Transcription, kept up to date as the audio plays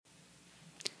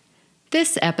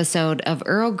This episode of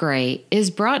Earl Grey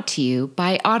is brought to you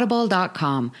by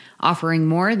Audible.com, offering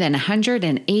more than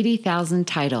 180,000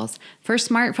 titles for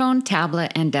smartphone,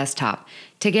 tablet, and desktop.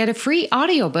 To get a free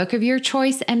audiobook of your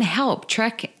choice and help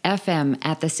Trek FM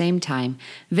at the same time,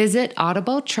 visit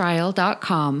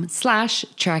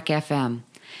audibletrial.com/trekfm.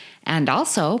 And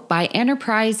also by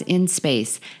Enterprise in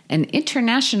Space, an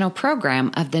international program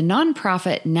of the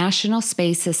nonprofit National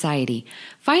Space Society.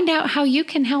 Find out how you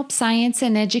can help science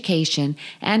and education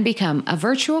and become a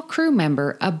virtual crew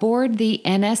member aboard the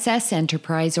NSS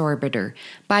Enterprise Orbiter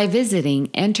by visiting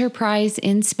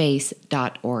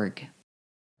enterpriseinspace.org.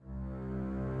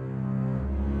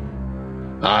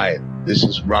 Hi, this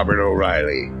is Robert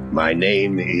O'Reilly. My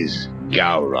name is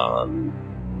Gowron.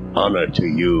 Honor to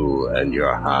you and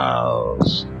your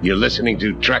house. You're listening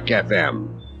to Trek FM.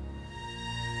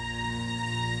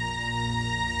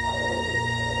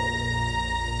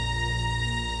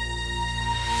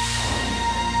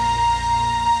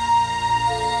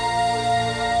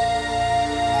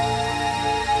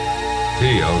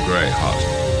 Tea Earl Grey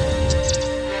hot.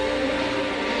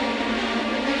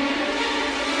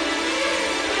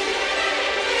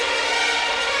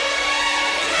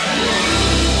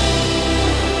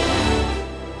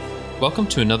 Welcome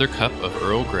to another cup of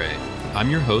Earl Grey.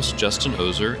 I'm your host, Justin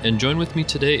Ozer, and join with me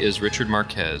today is Richard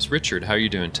Marquez. Richard, how are you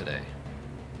doing today?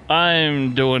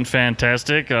 I'm doing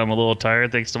fantastic. I'm a little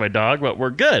tired thanks to my dog, but we're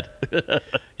good.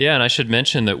 Yeah, and I should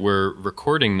mention that we're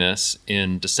recording this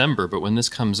in December, but when this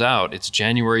comes out, it's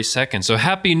January 2nd. So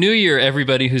Happy New Year,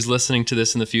 everybody who's listening to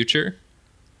this in the future.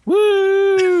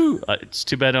 Woo! It's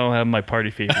too bad I don't have my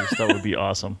party favors. That would be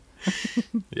awesome.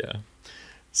 Yeah.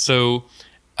 So,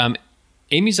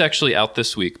 Amy's actually out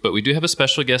this week, but we do have a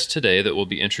special guest today that we'll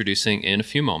be introducing in a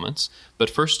few moments. But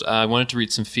first, I wanted to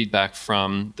read some feedback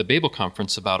from the Babel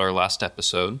Conference about our last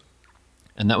episode.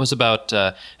 And that was about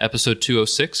episode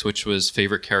 206, which was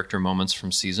favorite character moments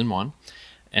from season 1.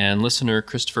 And listener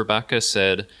Christopher Baca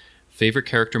said, favorite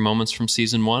character moments from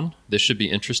season 1? This should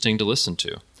be interesting to listen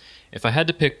to. If I had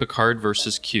to pick Picard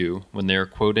versus Q when they are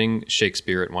quoting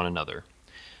Shakespeare at one another.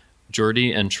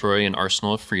 Geordi and Troy in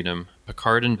Arsenal of Freedom,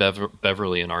 Picard and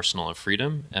Beverly in Arsenal of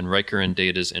Freedom, and Riker and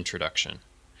Data's introduction.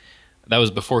 That was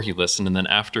before he listened, and then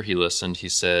after he listened, he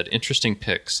said, interesting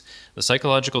picks. The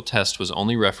psychological test was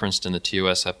only referenced in the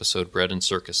TOS episode Bread and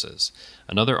Circuses.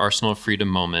 Another Arsenal of Freedom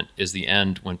moment is the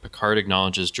end when Picard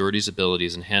acknowledges Geordi's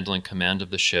abilities in handling command of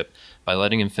the ship by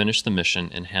letting him finish the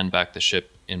mission and hand back the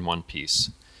ship in one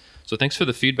piece. So thanks for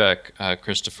the feedback,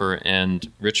 Christopher. And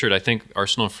Richard, I think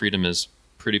Arsenal of Freedom is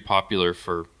pretty popular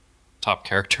for top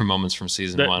character moments from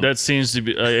season 1. That seems to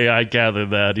be, I gathered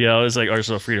that. Yeah, it was like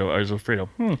Arsenal of Freedom.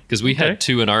 Because we had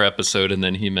 2 in our episode, and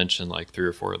then he mentioned like 3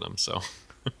 or 4 of them. So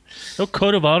no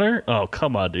code of honor? Oh,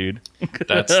 come on, dude.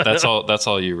 That's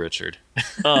all you, Richard.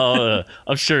 I'm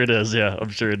sure it is. Yeah, I'm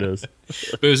sure it is.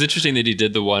 But it was interesting that he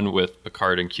did the one with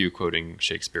Picard and Q quoting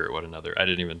Shakespeare at one another. I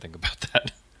didn't even think about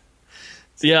that.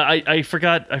 Yeah, I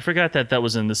forgot that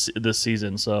was in this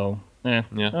season. So yeah.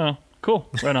 Oh, cool.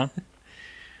 Right on.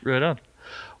 Right on.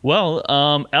 Well,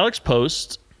 Alex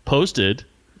posted,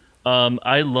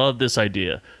 I love this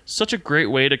idea. Such a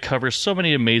great way to cover so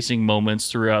many amazing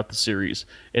moments throughout the series,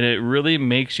 and it really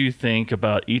makes you think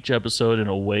about each episode in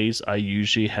a ways I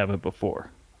usually haven't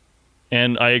before.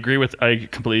 And I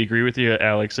completely agree with you,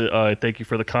 Alex. Thank you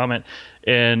for the comment.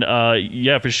 And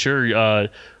yeah, for sure.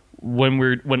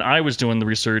 When I was doing the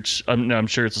research, I'm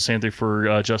sure it's the same thing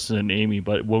for Justin and Amy,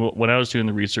 but when I was doing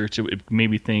the research, it made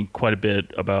me think quite a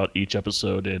bit about each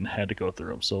episode and had to go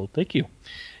through them. So thank you.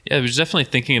 Yeah, I was definitely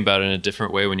thinking about it in a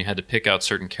different way when you had to pick out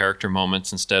certain character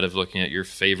moments instead of looking at your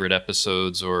favorite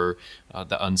episodes or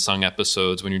the unsung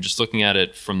episodes, when you're just looking at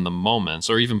it from the moments,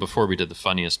 or even before we did the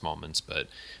funniest moments. But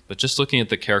just looking at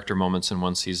the character moments in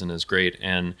one season is great.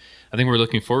 And I think we're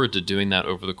looking forward to doing that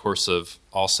over the course of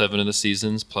all 7 of the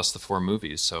seasons, plus the 4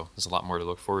 movies. So there's a lot more to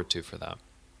look forward to for that.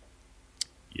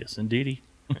 Yes, indeedy.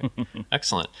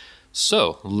 Excellent.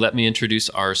 So let me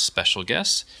introduce our special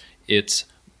guest. It's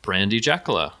Brandy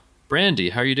Jackala.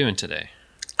 Brandy, how are you doing today?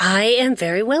 I am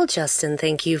very well, Justin.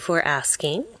 Thank you for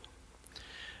asking.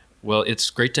 Well, it's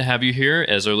great to have you here.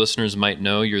 As our listeners might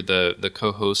know, you're the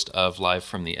co-host of Live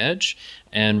from the Edge.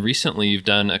 And recently you've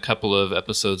done a couple of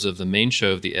episodes of the main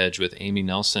show of The Edge with Amy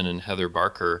Nelson and Heather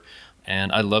Barker.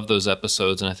 And I love those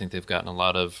episodes, and I think they've gotten a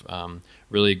lot of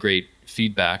really great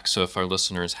feedback. So if our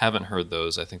listeners haven't heard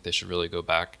those, I think they should really go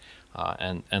back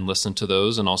and listen to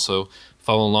those, and also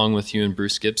follow along with you and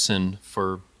Bruce Gibson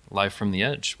for Live from the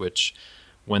Edge, which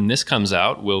when this comes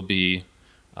out will be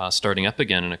starting up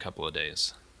again in a couple of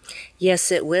days.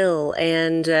 Yes, it will.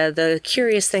 And the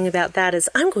curious thing about that is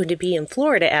I'm going to be in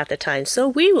Florida at the time, so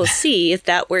we will see if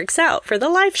that works out for the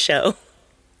live show.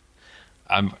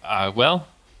 Well,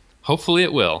 hopefully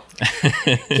it will.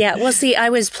 Yeah, well, see, I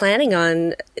was planning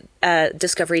on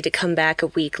Discovery to come back a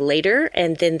week later,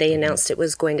 and then they announced it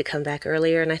was going to come back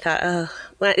earlier, and I thought, oh,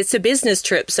 well, it's a business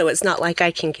trip, so it's not like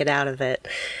I can get out of it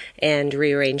and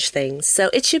rearrange things. So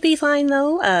it should be fine,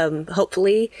 though.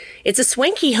 Hopefully, it's a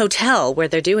swanky hotel where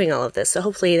they're doing all of this, so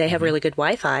hopefully they have really good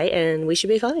Wi-Fi, and we should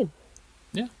be fine.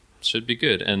 Yeah, should be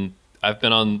good. And I've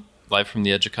been on Live from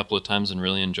the Edge a couple of times and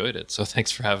really enjoyed it. So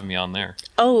thanks for having me on there.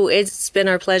 Oh, it's been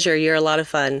our pleasure. You're a lot of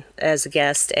fun as a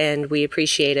guest, and we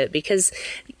appreciate it because,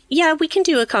 yeah, we can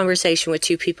do a conversation with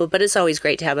two people, but it's always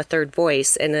great to have a third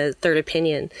voice and a third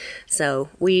opinion. So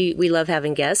we love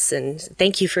having guests, and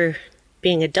thank you for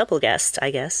being a double guest,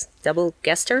 I guess. Double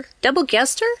guester? Double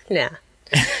guester? Nah.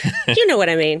 You know what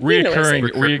I mean.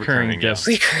 Reoccurring guest.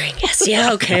 Recurring guest.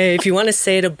 Yeah, okay. If you want to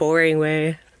say it a boring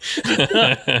way.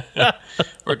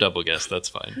 Or double guest, that's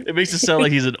fine. It makes it sound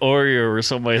like he's an Oreo or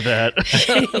something like that.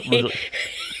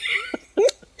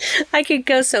 I could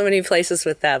go so many places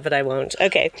with that, but I won't.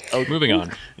 Okay. Oh, moving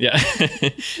on. Yeah.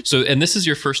 So, and this is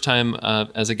your first time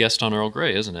as a guest on Earl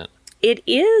Grey, isn't it? It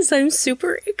is. I'm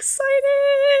super excited.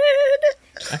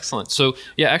 Excellent. So,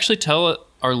 yeah, actually tell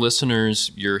our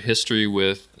listeners your history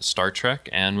with Star Trek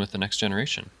and with The Next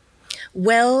Generation.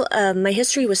 Well, my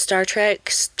history with Star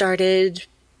Trek started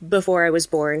before I was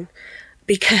born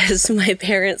because my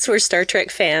parents were Star Trek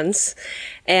fans,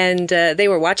 and they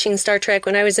were watching Star Trek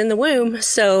when I was in the womb,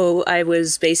 so I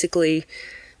was basically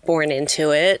born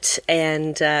into it,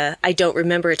 and I don't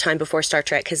remember a time before Star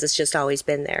Trek because it's just always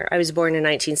been there. I was born in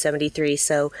 1973,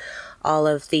 so all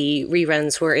of the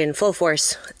reruns were in full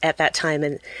force at that time,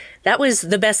 and that was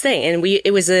the best thing. And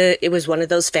it was one of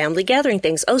those family gathering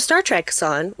things. Oh, Star Trek's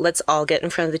on. Let's all get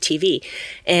in front of the TV.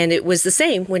 And it was the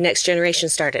same when Next Generation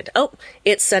started. Oh,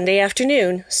 it's Sunday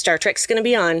afternoon. Star Trek's going to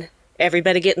be on.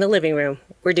 Everybody get in the living room.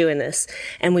 We're doing this.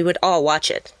 And we would all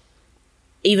watch it.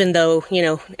 Even though,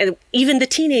 even the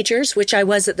teenagers, which I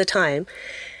was at the time,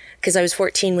 because I was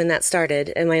 14 when that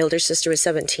started, and my older sister was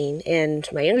 17, and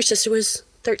my younger sister was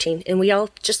 13, and we all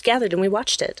just gathered and we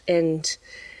watched it. And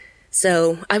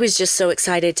so I was just so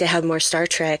excited to have more Star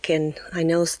Trek, and I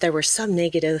know there were some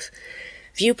negative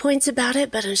viewpoints about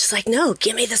it, but I'm just like, no,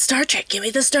 give me the Star Trek, give me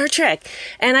the Star Trek.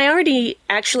 And I already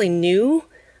actually knew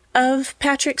of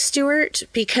Patrick Stewart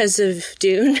because of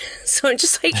Dune, so I'm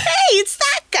just like, hey, it's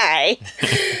that guy.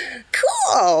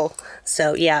 Cool.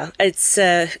 So yeah, it's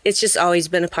just always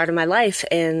been a part of my life,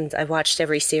 and I've watched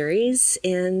every series,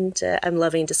 and I'm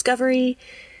loving Discovery.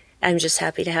 I'm just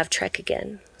happy to have Trek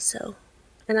again. So.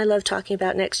 And I love talking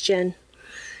about Next Gen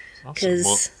because,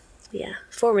 awesome. Yeah,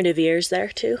 formative years there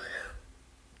too.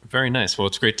 Very nice. Well,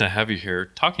 it's great to have you here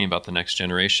talking about The Next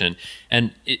Generation,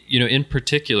 and in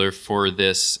particular for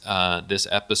this this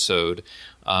episode.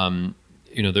 I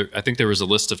think there was a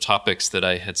list of topics that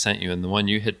I had sent you, and the one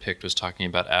you had picked was talking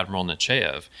about Admiral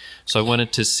Nechayev. So I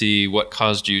wanted to see what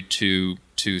caused you to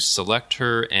select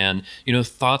her, and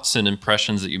thoughts and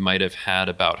impressions that you might have had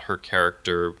about her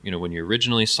character, when you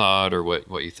originally saw it, or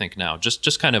what you think now.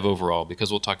 Just kind of overall, because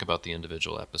we'll talk about the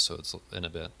individual episodes in a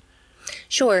bit.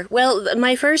 Sure. Well,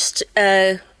 my first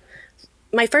thought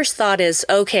is,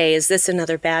 okay, is this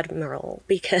another Badmiral?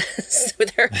 Because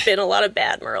there have been a lot of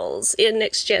Badmirals in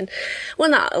Next Gen.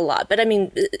 Well, not a lot, but I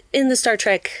mean, in the Star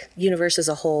Trek universe as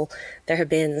a whole, there have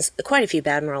been quite a few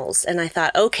Badmirals. And I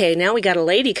thought, okay, now we got a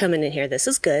lady coming in here. This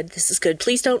is good. This is good.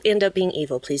 Please don't end up being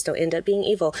evil. Please don't end up being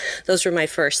evil. Those were my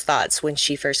first thoughts when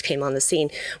she first came on the scene,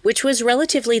 which was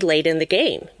relatively late in the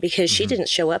game because she didn't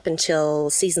show up until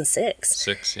season 6.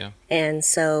 6, yeah. And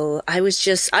so I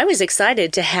was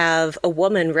excited to have a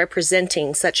woman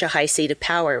representing such a high seat of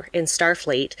power in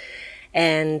Starfleet.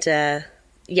 And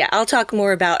I'll talk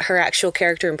more about her actual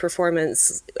character and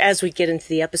performance as we get into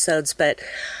the episodes. But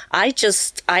I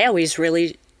always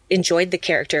really enjoyed the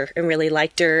character and really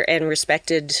liked her and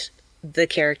respected the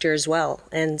character as well.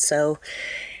 And so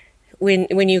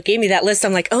when you gave me that list,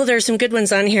 I'm like, oh, there's some good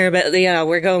ones on here. But yeah,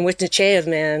 we're going with Nechayev,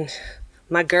 man.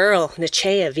 My girl,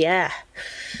 Nechayev, yeah.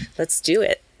 Let's do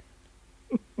it.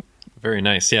 Very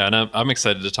nice. Yeah, and I'm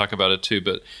excited to talk about it too.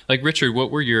 But like Richard,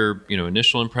 what were your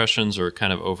initial impressions or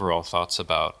kind of overall thoughts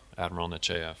about Admiral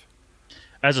Nechayev?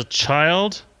 As a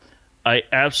child, I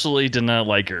absolutely did not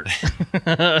like her.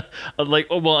 As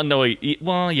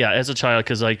a child,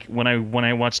 because like when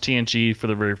I watched TNG for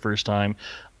the very first time,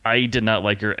 I did not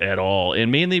like her at all,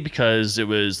 and mainly because it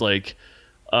was like,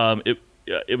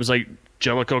 it was like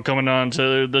Jellicoe coming on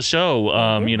to the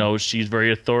show. She's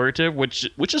very authoritative,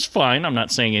 which is fine. I'm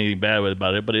not saying anything bad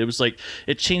about it, but it was like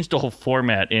it changed the whole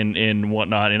format and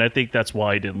whatnot, and I think that's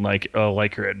why I didn't like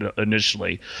her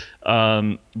initially.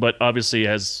 But obviously,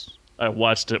 as I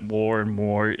watched it more and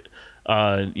more,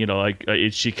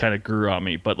 she kind of grew on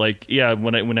me. But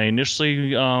when I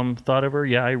initially thought of her,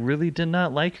 I really did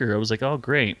not like her. I was like, oh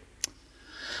great.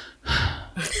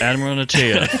 Admiral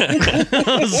Nechayev.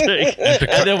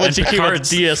 And then when she came out to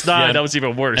DS9, that was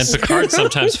even worse. And Picard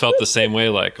sometimes felt the same way,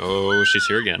 like, oh, she's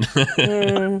here again.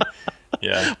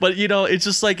 Yeah. But, it's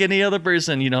just like any other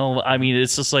person,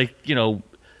 it's just like,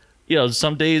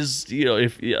 some days,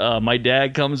 if my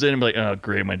dad comes in and be like, oh,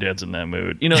 great, my dad's in that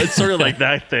mood. It's sort of like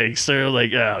that thing. So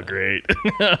like, oh, great.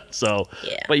 So,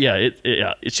 yeah.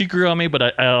 But she grew on me,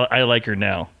 but I like her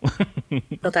now.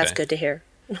 Well, that's good to hear.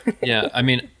 Yeah, I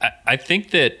mean, I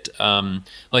think that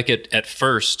at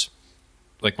first,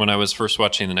 like when I was first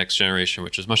watching The Next Generation,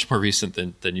 which is much more recent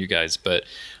than you guys, but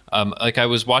I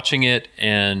was watching it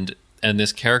and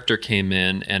this character came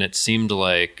in and it seemed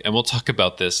like, and we'll talk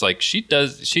about this, like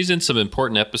she's in some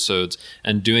important episodes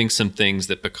and doing some things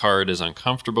that Picard is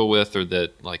uncomfortable with or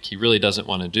that like he really doesn't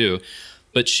want to do,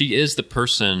 but she is the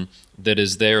person that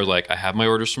is there like, I have my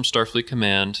orders from Starfleet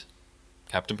Command,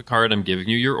 Captain Picard, I'm giving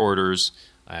you your orders.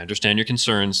 I understand your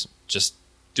concerns. Just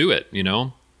do it.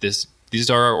 These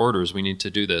are our orders. We need to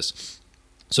do this.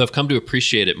 So I've come to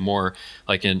appreciate it more,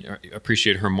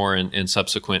 appreciate her more in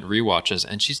subsequent rewatches.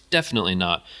 And she's definitely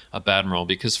not a Badmiral,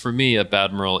 because for me, a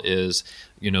Badmiral is,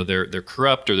 they're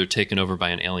corrupt or they're taken over by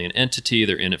an alien entity.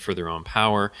 They're in it for their own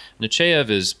power. Nechayev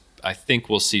is, I think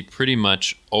we'll see pretty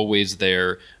much always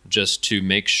there just to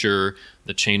make sure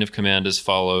the chain of command is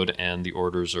followed and the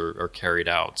orders are carried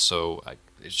out. So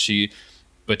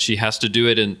but she has to do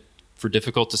it for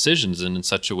difficult decisions and in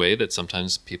such a way that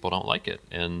sometimes people don't like it.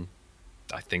 And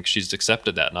I think she's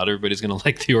accepted that. Not everybody's going to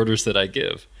like the orders that I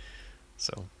give.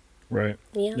 So. Right.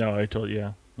 Yeah. No, I totally,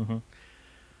 yeah. Mm-hmm.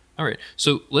 All right.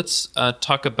 So let's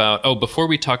talk about, before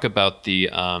we talk about the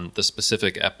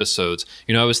specific episodes,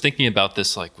 I was thinking about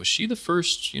this, like, was she the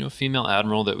first, female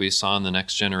admiral that we saw in The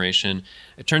Next Generation?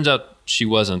 It turns out she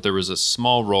wasn't. There was a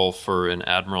small role for an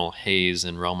Admiral Hayes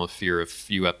in Realm of Fear a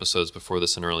few episodes before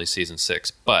this in early season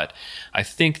 6. But I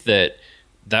think that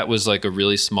was like a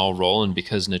really small role. And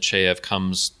because Nechayev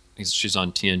she's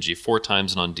on TNG 4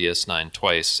 times and on DS9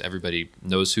 twice, everybody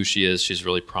knows who she is. She's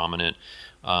really prominent.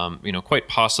 Quite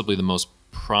possibly the most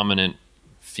prominent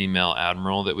female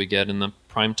admiral that we get in the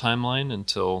Prime timeline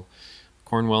until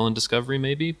Cornwell and Discovery,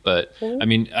 maybe. But I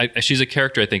mean, she's a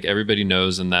character I think everybody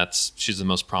knows, and she's the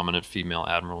most prominent female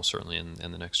admiral certainly in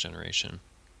The Next Generation.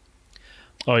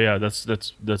 Oh yeah, that's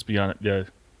beyond it. Yeah,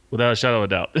 without a shadow of a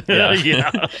doubt. Yeah,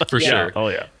 yeah, for sure. Oh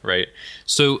yeah, right.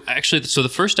 So actually, the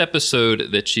first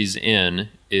episode that she's in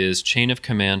is Chain of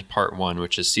Command Part 1,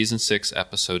 which is Season 6,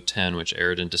 Episode 10, which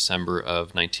aired in December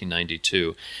of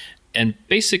 1992. And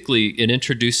basically, in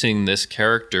introducing this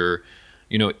character,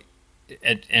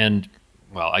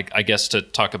 I guess to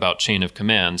talk about Chain of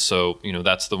Command, so,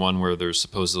 that's the one where there's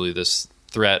supposedly this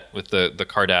threat with the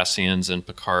Cardassians, and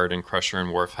Picard and Crusher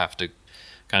and Worf have to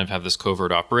kind of have this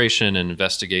covert operation and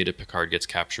investigate it. Picard gets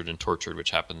captured and tortured,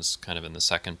 which happens kind of in the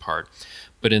second part.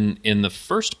 But in the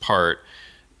first part,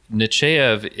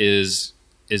 Nechayev is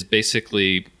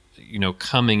basically,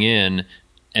 coming in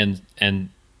and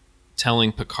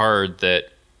telling Picard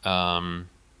that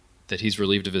he's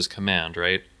relieved of his command,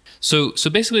 right? So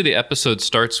basically the episode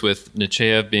starts with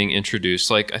Nechayev being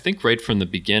introduced, like I think right from the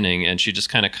beginning, and she just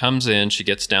kind of comes in, she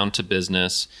gets down to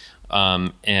business,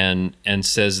 and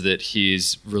says that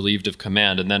he's relieved of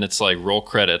command, and then it's like roll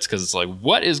credits because it's like,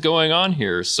 what is going on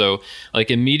here? So like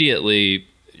immediately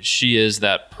she is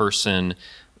that person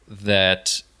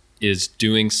that is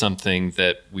doing something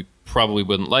that we probably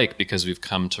wouldn't like because we've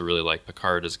come to really like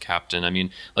Picard as a captain. I mean,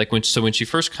 like when she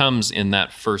first comes in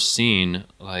that first scene,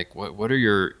 like what are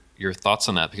your thoughts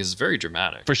on that? Because it's very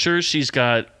dramatic. For sure, she's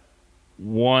got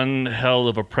one hell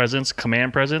of a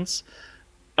command presence.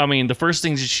 I mean, the first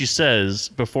things that she says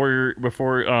before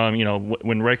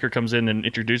when Riker comes in and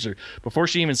introduces her, before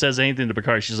she even says anything to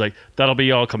Picard, she's like, "That'll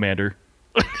be all, Commander."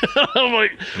 I'm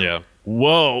like, yeah.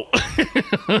 Whoa.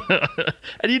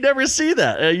 And you never see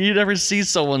that. You never see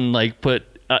someone like put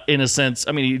in a sense,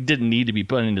 I mean, he didn't need to be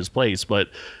put in his place, but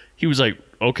he was like,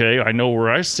 okay, I know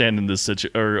where I stand in this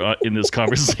in this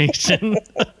conversation.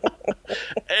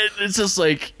 And it's just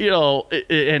like,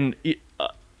 and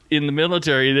in the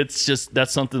military,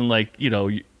 that's something like,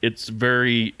 it's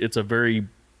a very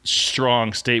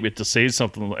strong statement to say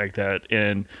something like that.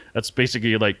 And that's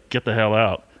basically like, get the hell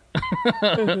out.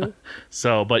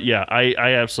 So, but yeah,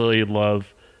 I absolutely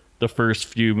love the first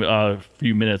few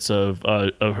minutes of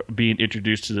being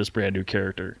introduced to this brand new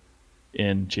character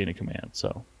in Chain of Command.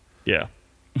 So, yeah.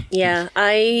 Yeah,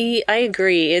 I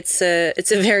agree. It's a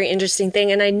very interesting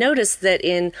thing, and I noticed that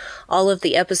in all of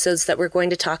the episodes that we're going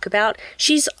to talk about,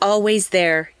 she's always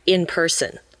there in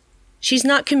person. She's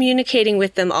not communicating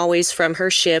with them always from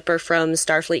her ship or from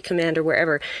Starfleet Command or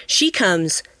wherever. She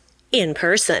comes in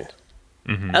person.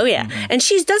 Oh yeah, and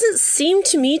she doesn't seem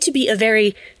to me to be a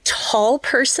very tall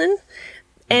person,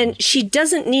 and she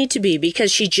doesn't need to be,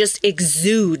 because she just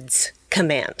exudes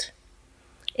command,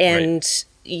 and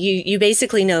you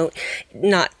basically know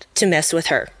not to mess with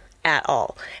her at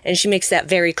all. And she makes that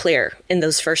very clear in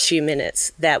those first few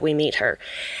minutes that we meet her.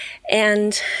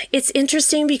 And it's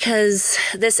interesting because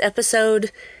this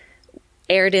episode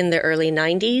aired in the early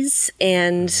 90s,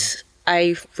 and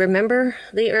I remember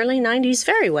the early 90s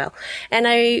very well. And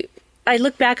I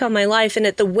look back on my life and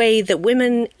at the way that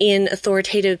women in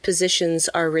authoritative positions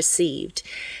are received.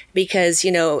 Because,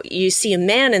 you know, you see a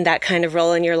man in that kind of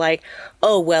role and you're like,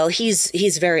 oh, well,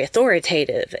 he's very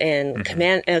authoritative and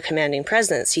commanding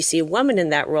presence. You see a woman in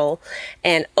that role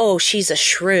and, oh, she's a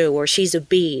shrew or she's a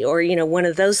bee or, you know, one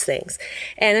of those things.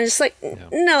 And it's like,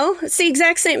 no, it's the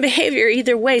exact same behavior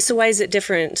either way. So why is it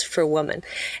different for a woman?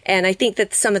 And I think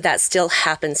that some of that still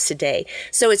happens today.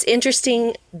 So it's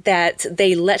interesting that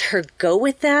they let her go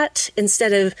with that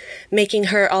instead of making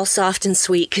her all soft and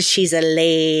sweet because she's a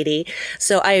lady.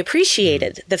 So I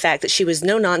appreciated the fact that she was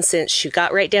no nonsense. She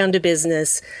got right down to business.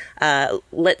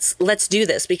 Let's do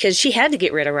this, because she had to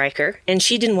get rid of Riker and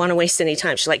she didn't want to waste any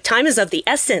time. She's like, time is of the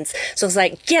essence. So it's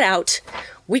like, get out.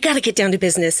 We got to get down to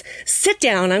business. Sit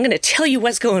down. I'm going to tell you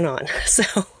what's going on.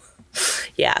 So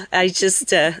yeah, I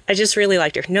just really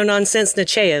liked her. No nonsense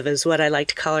Nechayev is what I like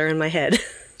to call her in my head.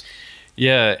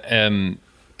 Yeah.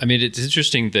 I mean, it's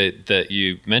interesting that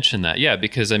you mentioned that. Yeah,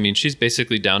 because I mean, she's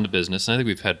basically down to business. And I think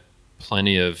we've had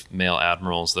plenty of male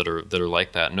admirals that are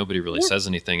like that. Nobody really says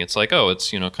anything. It's like, oh,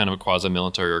 it's, you know, kind of a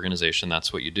quasi-military organization.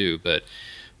 That's what you do. But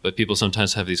people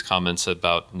sometimes have these comments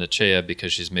about Nechayev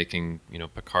because she's making, you know,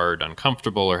 Picard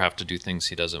uncomfortable or have to do things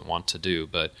he doesn't want to do.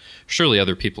 But surely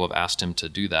other people have asked him to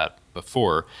do that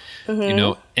before, you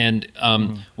know. And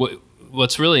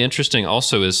what's really interesting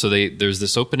also is, so there's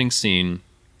this opening scene.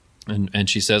 And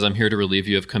she says, I'm here to relieve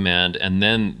you of command. And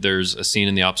then there's a scene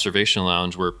in the observation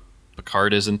lounge where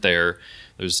Picard isn't there.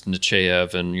 There's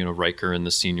Nechayev and, you know, Riker and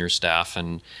the senior staff.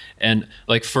 And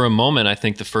like for a moment, I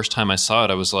think the first time I saw it,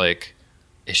 I was like,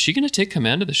 is she going to take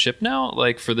command of the ship now?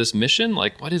 Like for this mission?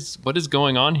 Like what is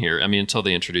going on here? I mean, until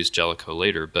they introduce Jellicoe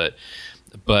later, but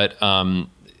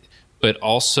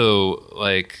also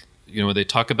like, you know, they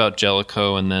talk about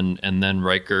Jellicoe and then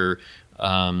Riker,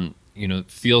 you know,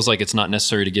 feels like it's not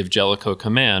necessary to give Jellicoe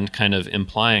command, kind of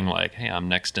implying like, hey, I'm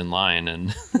next in line.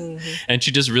 And and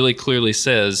she just really clearly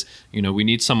says, you know, we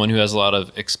need someone who has a lot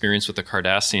of experience with the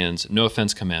Cardassians. No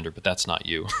offense, Commander, but that's not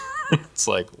you. It's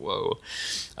like, whoa.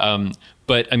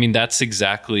 But I mean, that's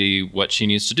exactly what she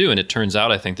needs to do. And it turns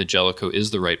out, I think that Jellicoe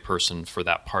is the right person for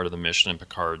that part of the mission, and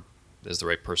Picard is the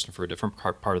right person for a different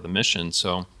part of the mission.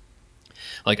 So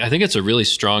like, I think it's a really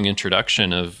strong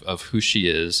introduction of who she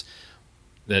is.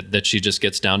 That she just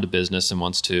gets down to business and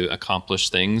wants to accomplish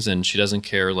things, and she doesn't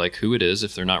care like who it is.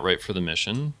 If they're not right for the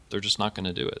mission, they're just not going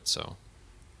to do it. So,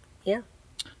 yeah,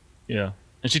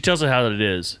 and she tells it how it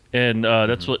is, and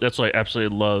that's what I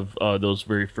absolutely love. Those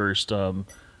very first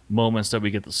moments that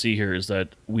we get to see here is that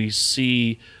we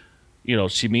see, you know,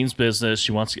 she means business.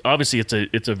 She wants to, obviously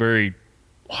it's a very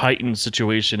heightened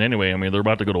situation anyway. I mean, they're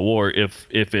about to go to war if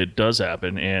it does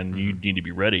happen, and you need to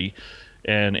be ready.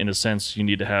 And in a sense, you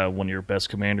need to have one of your best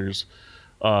commanders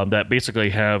that basically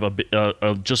have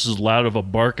a just as loud of a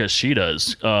bark as she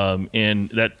does. And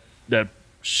that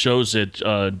shows it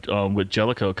with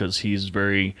Jellicoe, because he's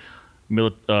very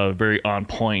on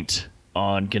point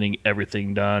on getting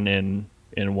everything done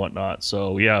and whatnot.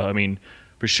 So yeah, I mean,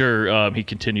 for sure, he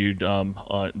continued on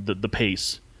the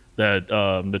pace that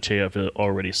Nechayev had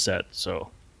already set.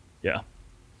 So yeah.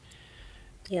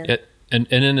 And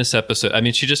in this episode, I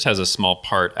mean, she just has a small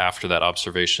part after that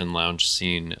observation lounge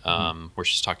scene where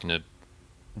she's talking to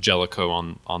Jellicoe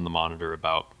on the monitor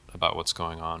about what's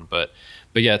going on. But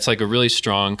yeah, it's like a really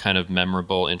strong kind of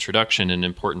memorable introduction and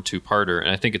important two-parter. And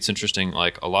I think it's interesting,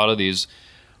 like a lot of these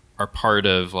are part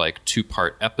of like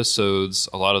two-part episodes.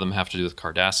 A lot of them have to do with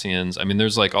Cardassians. I mean,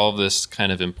 there's like all of this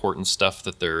kind of important stuff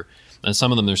that they're And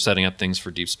some of them, they're setting up things for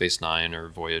Deep Space Nine or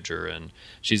Voyager. And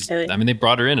they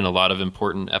brought her in a lot of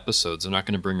important episodes. They're not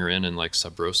going to bring her in like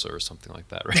Sub Rosa or something like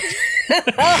that, right?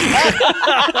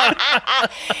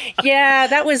 Yeah,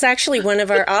 that was actually one of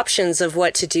our options of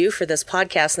what to do for this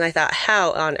podcast. And I thought,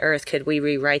 how on earth could we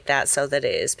rewrite that so that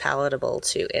it is palatable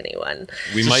to anyone?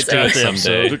 We might do it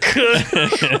someday.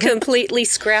 Completely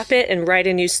scrap it and write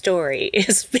a new story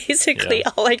is basically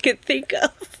all I could think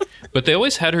of. But they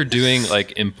always had her doing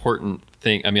like important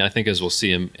thing. I mean, I think as we'll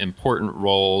see, important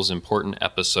roles, important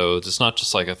episodes. It's not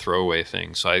just like a throwaway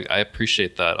thing. So I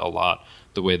appreciate that a lot.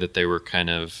 The way that they were kind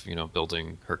of,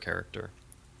 building her character.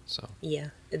 So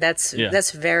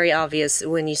that's very obvious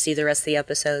when you see the rest of the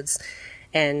episodes,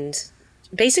 and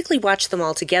basically watch them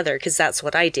all together, because that's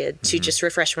what I did to just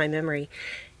refresh my memory.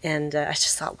 And I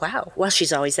just thought, wow, well,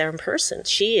 she's always there in person.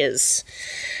 She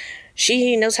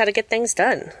knows how to get things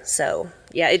done. So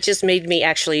yeah, it just made me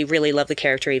actually really love the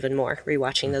character even more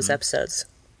rewatching those episodes.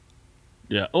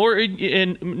 Yeah,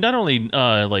 and not only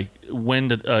like when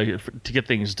to get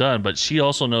things done, but she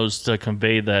also knows to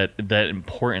convey that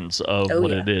importance of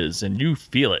what it is, and you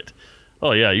feel it.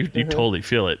 Oh yeah, you totally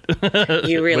feel it.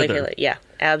 You really feel it. Yeah,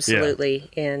 absolutely.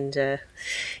 Yeah. And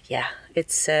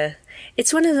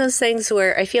it's one of those things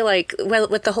where I feel like, well,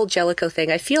 with the whole Jellicoe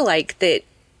thing, I feel like that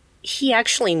he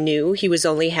actually knew he was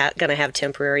only going to have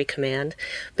temporary command,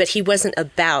 but he wasn't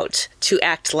about to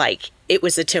act like it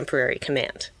was a temporary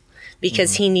command.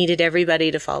 Because he needed everybody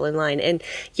to fall in line. And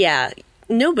yeah,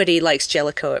 nobody likes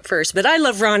Jellicoe at first, but I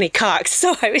love Ronnie Cox,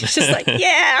 so I was just like,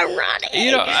 yeah,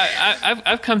 Ronnie.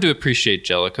 I've come to appreciate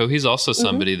Jellicoe. He's also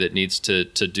somebody that needs to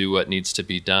do what needs to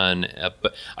be done.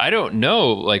 But I don't know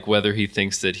like whether he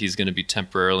thinks that he's going to be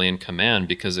temporarily in command,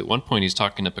 because at one point he's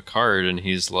talking to Picard and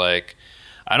he's like,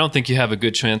 I don't think you have a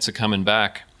good chance of coming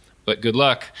back, but good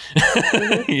luck.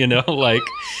 Like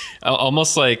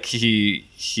almost like he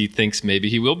thinks maybe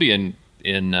he will be in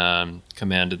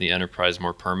command of the Enterprise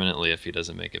more permanently if he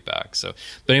doesn't make it back. So,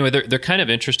 but anyway, they're kind of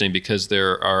interesting because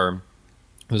there's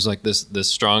like this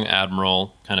strong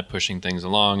admiral kind of pushing things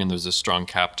along, and there's this strong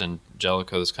captain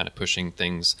Jellicoe that's kind of pushing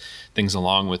things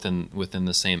along within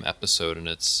the same episode, and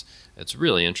it's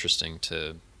really interesting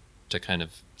to kind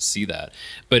of see that.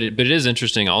 But it is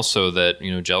interesting also that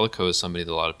Jellicoe is somebody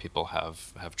that a lot of people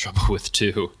have trouble with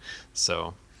too.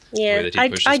 So yeah,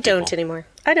 I don't anymore.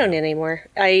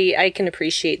 I can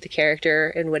appreciate the character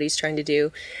and what he's trying to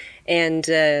do, and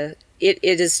it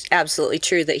is absolutely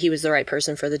true that he was the right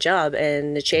person for the job,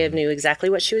 and Nechayev knew exactly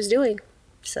what she was doing.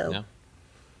 So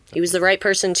he was the right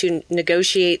person to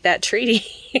negotiate that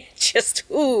treaty. Just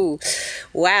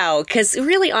wow! Because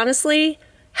really, honestly,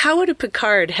 how would a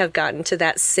Picard have gotten to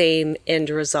that same end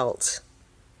result?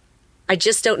 I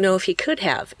just don't know if he could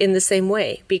have in the same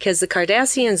way, because the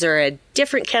Cardassians are a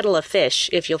different kettle of fish,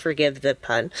 if you'll forgive the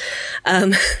pun.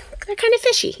 They're kind of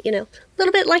fishy, a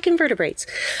little bit like invertebrates.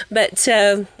 But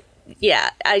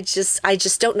I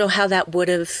just don't know how that would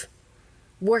have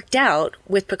worked out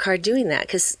with Picard doing that,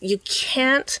 because you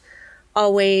can't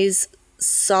always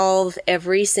solve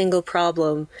every single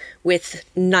problem with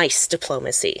nice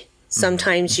diplomacy.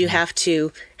 Sometimes you have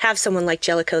to have someone like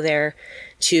Jellicoe there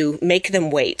to make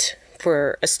them wait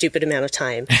for a stupid amount of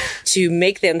time, to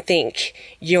make them think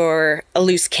you're a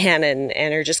loose cannon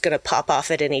and are just going to pop off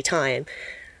at any time.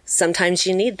 Sometimes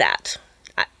you need that.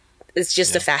 It's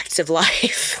just a fact of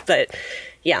life. But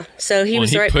yeah, so he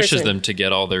was the right person. He pushes them to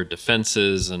get all their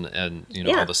defenses and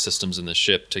all the systems in the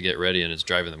ship to get ready, and it's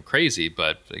driving them crazy,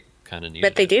 but they kind of need it.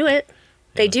 But they do it.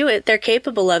 They do it. They're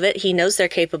capable of it. He knows they're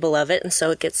capable of it, and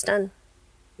so it gets done.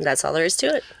 That's all there is to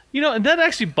it. And that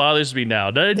actually bothers me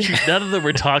now. Now that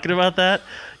we're talking about that,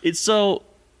 it's so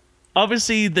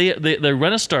obviously they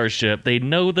run a starship. They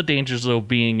know the dangers of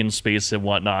being in space and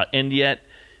whatnot, and yet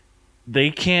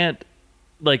they can't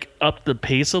like up the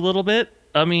pace a little bit.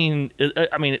 I mean,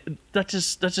 that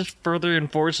just further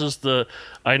enforces the.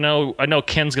 I know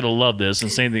Ken's gonna love this, and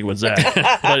same thing with Zach.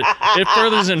 But it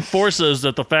further enforces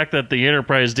that the fact that the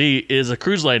Enterprise D is a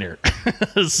cruise liner.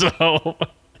 So.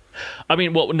 I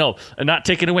mean, well, no, I'm not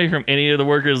taking away from any of the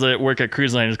workers that work at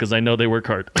cruise liners, because I know they work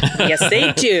hard. Yes,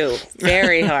 they do.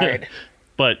 Very hard.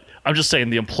 But I'm just saying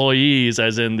the employees,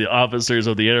 as in the officers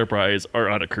of the Enterprise, are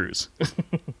on a cruise.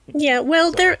 Yeah,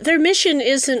 well, their mission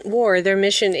isn't war. Their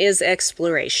mission is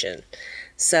exploration.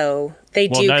 So they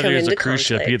do come into conflict. Well, neither is a cruise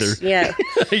ship either. Yeah.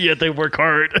 Yet they work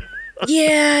hard.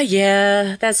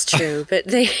 Yeah, that's true. But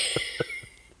they...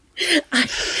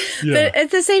 But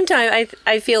at the same time,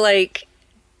 I feel like...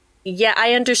 Yeah,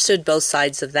 I understood both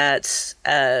sides of that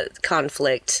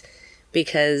conflict,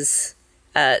 because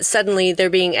suddenly they're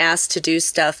being asked to do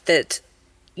stuff that,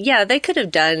 they could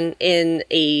have done in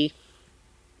a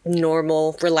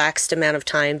normal, relaxed amount of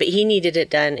time, but he needed it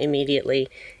done immediately.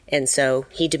 And so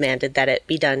he demanded that it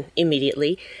be done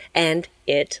immediately, and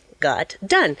it got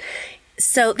done.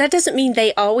 So that doesn't mean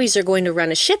they always are going to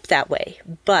run a ship that way,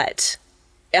 but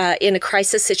in a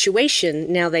crisis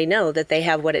situation, now they know that they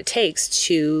have what it takes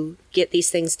to get these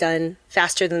things done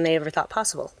faster than they ever thought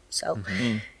possible. So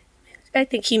I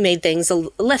think he made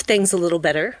left things a little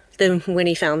better than when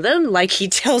he found them, like he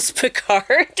tells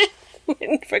Picard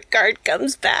when Picard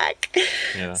comes back.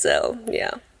 Yeah. So,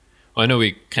 yeah. Well, I know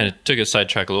we kind of took a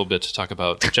sidetrack a little bit to talk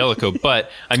about Jellicoe, but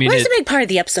I mean, he's a big part of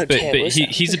the episode too. But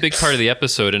he's a big part of the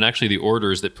episode, and actually, the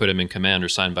orders that put him in command are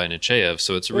signed by Nechayev.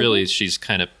 So it's really she's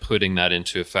kind of putting that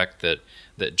into effect that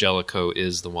Jellicoe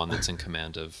is the one that's in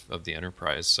command of the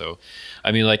Enterprise. So,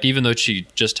 I mean, like, even though she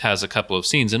just has a couple of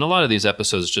scenes, and a lot of these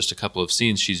episodes, just a couple of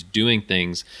scenes, she's doing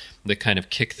things that kind of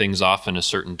kick things off in a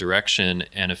certain direction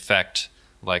and affect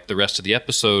like the rest of the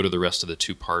episode or the rest of the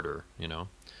two-parter.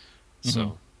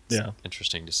 So. Yeah,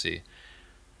 interesting to see.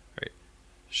 All right,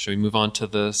 should we move on to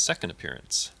the second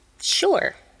appearance?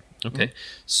 Sure. Okay,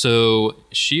 so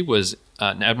she was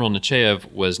Admiral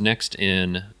Nechayev was next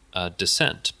in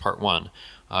Descent, Part 1,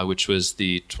 which was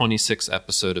the 26th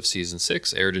episode of Season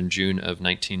 6, aired in June of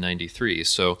 1993.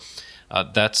 So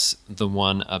that's the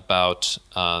one about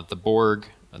the Borg.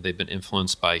 They've been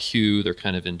influenced by Hugh. They're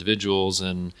kind of individuals,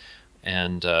 and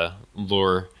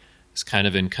Lore is kind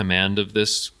of in command of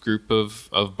this group of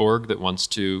Borg that wants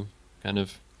to kind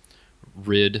of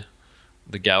rid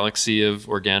the galaxy of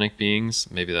organic beings.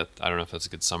 Maybe that, I don't know if that's a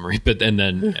good summary, but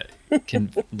then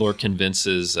Lore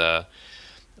convinces Data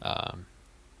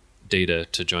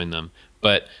to join them.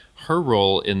 But her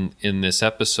role in this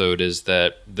episode is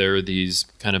that there are these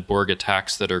kind of Borg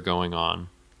attacks that are going on.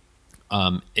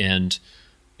 And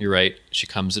you're right, she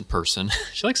comes in person.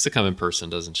 She likes to come in person,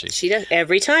 doesn't she? She does,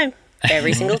 every time.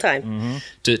 Every single time.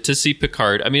 To see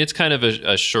Picard. I mean, it's kind of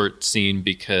a short scene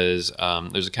because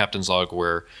there's a captain's log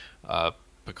where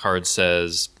Picard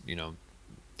says,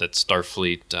 that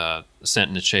Starfleet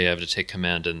sent Nechayev to take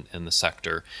command in the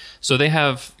sector. So they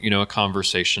have, a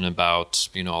conversation about,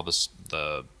 all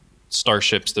the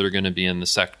starships that are going to be in the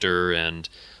sector and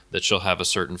that she'll have a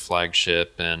certain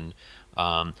flagship. And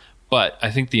but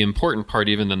I think the important part,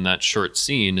 even in that short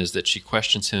scene, is that she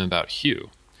questions him about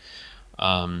Hugh.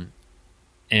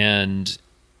 And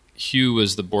Hugh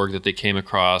was the Borg that they came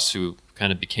across who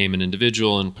kind of became an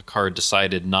individual, and Picard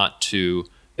decided not to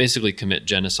basically commit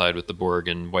genocide with the Borg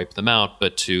and wipe them out,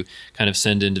 but to kind of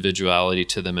send individuality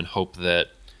to them and hope that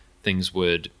things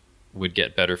would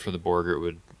get better for the Borg, or it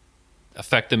would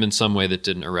affect them in some way that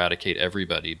didn't eradicate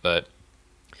everybody. But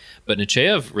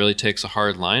Nechayev really takes a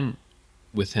hard line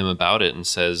with him about it and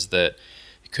says that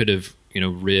he could have,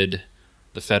 rid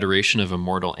the Federation of a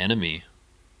mortal enemy.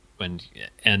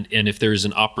 And if there's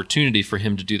an opportunity for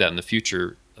him to do that in the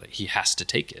future, he has to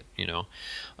take it,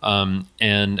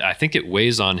 and I think it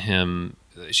weighs on him.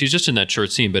 She's just in that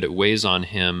short scene, but it weighs on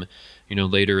him,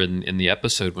 later in the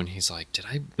episode when he's like, did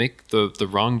I make the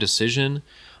wrong decision?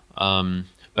 I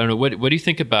don't know. What do you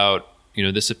think about,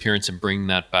 this appearance and bringing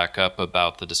that back up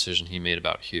about the decision he made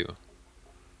about Hugh?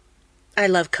 I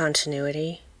love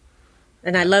continuity.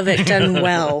 And I love it done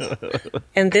well.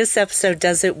 And this episode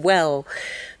does it well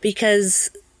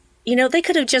because, they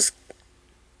could have just,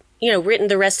 written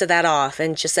the rest of that off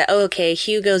and just said, oh, okay,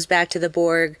 Hugh goes back to the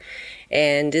Borg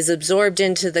and is absorbed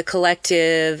into the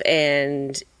collective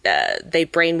and they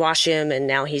brainwash him and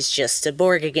now he's just a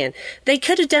Borg again. They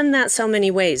could have done that so many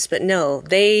ways, but no,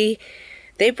 they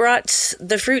brought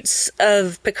the fruits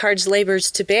of Picard's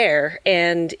labors to bear,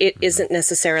 and it isn't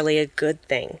necessarily a good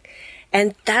thing.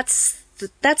 And that's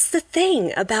the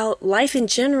thing about life in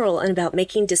general and about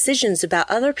making decisions about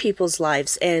other people's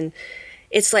lives. And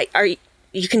it's like,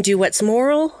 you can do what's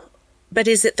moral, but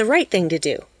is it the right thing to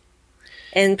do?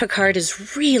 And Picard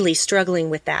is really struggling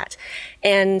with that.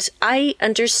 And I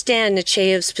understand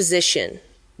Nechayev's position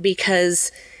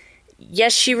because,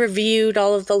 yes, she reviewed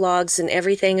all of the logs and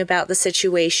everything about the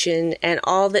situation, and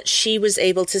all that she was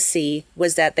able to see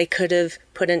was that they could have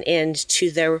put an end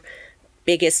to their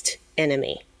biggest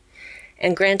enemy.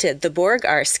 And granted, the Borg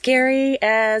are scary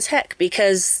as heck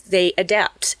because they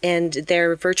adapt and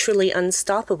they're virtually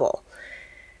unstoppable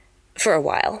for a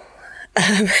while.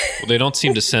 Well, they don't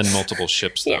seem to send multiple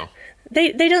ships, though. Yeah.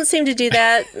 They don't seem to do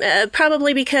that,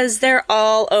 probably because they're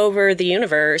all over the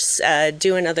universe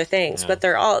doing other things. Yeah. But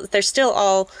they're still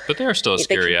all. But they are still a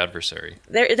scary adversary.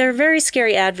 They're a very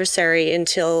scary adversary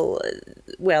until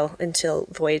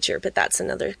Voyager. But that's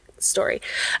another story.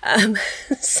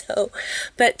 So,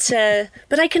 but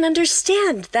I can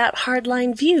understand that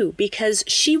hardline view because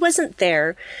she wasn't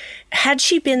there. Had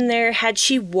she been there, had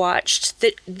she watched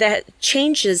that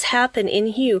changes happen in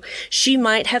Hugh, she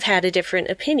might have had a different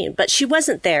opinion. But she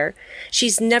wasn't there.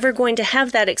 She's never going to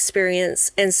have that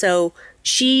experience. And so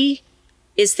she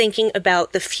is thinking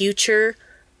about the future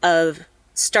of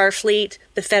Starfleet,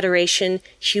 the Federation,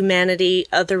 humanity,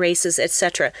 other races,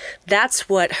 etc. That's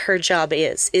what her job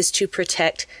is to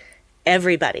protect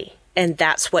everybody. And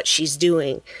that's what she's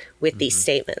doing with these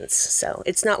statements. So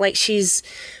it's not like she's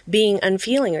being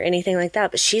unfeeling or anything like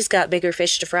that, but she's got bigger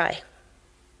fish to fry.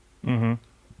 Mm-hmm.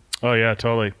 Oh, yeah,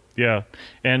 totally. Yeah.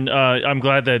 And I'm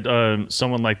glad that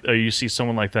someone like you see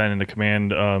someone like that in the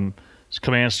command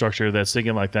structure that's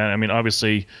thinking like that. I mean,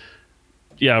 obviously,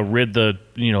 yeah, rid the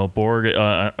Borg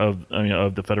of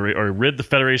the Federation, or rid the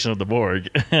Federation of the Borg,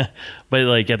 but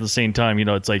like at the same time,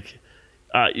 it's like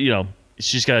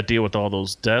she's got to deal with all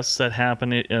those deaths that happen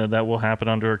that will happen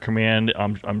under her command.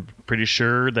 I'm pretty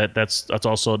sure that's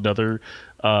also another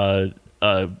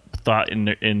thought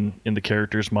in the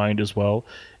character's mind as well.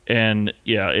 And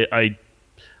yeah, I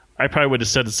probably would have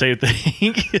said the same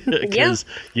thing because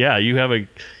you have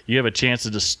a chance to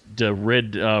just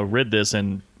rid this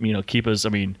and keep us. I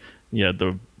mean,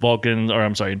 the Vulcans, or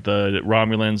I'm sorry, the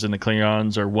Romulans and the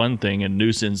Klingons are one thing and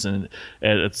nuisance, and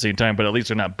at the same time, but at least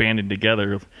they're not banding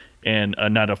together and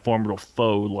not a formidable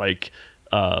foe like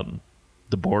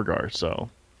the Borg are. So,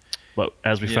 but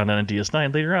as we found out in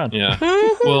DS9 later on,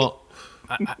 well,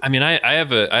 I mean, I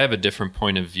have a different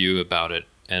point of view about it,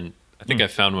 and I think I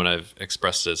found when I've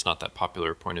expressed it, it's not that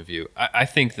popular point of view. I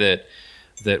think that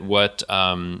what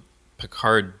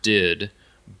Picard did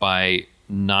by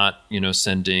not,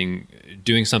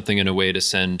 doing something in a way to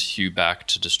send Hugh back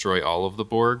to destroy all of the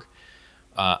Borg,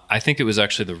 I think it was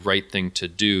actually the right thing to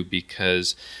do,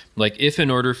 because, like, if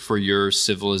in order for your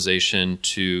civilization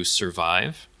to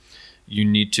survive, you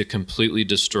need to completely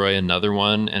destroy another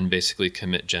one and basically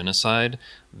commit genocide,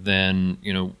 then,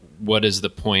 what is the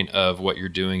point of what you're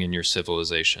doing in your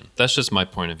civilization? That's just my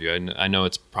point of view. I know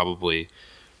it's probably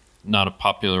not a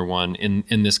popular one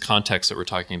in this context that we're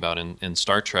talking about in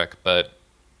Star Trek, but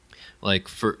like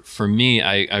for me,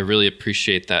 I really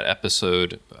appreciate that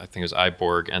episode. I think it was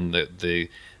Iborg, and the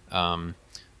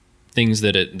things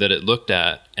that it looked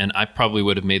at, and I probably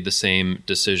would have made the same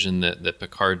decision that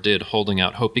Picard did, holding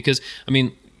out hope. Because I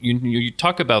mean, you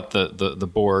talk about the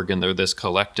Borg and they're this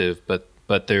collective,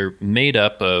 but they're made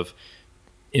up of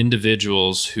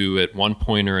individuals who at one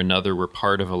point or another were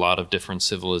part of a lot of different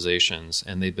civilizations,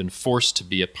 and they've been forced to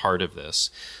be a part of this.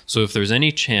 So if there's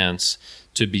any chance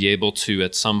to be able to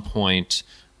at some point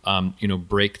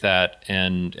break that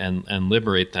and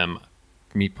liberate them,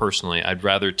 me personally, I'd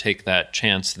rather take that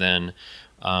chance than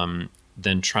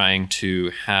trying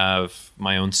to have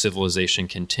my own civilization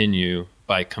continue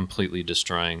by completely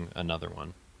destroying another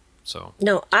one. So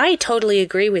no, I totally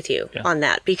agree with you on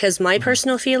that, because my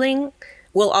personal feeling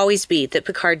will always be that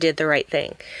Picard did the right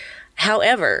thing.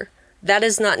 However, that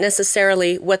is not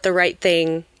necessarily what the right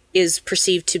thing is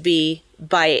perceived to be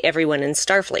by everyone in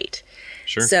Starfleet.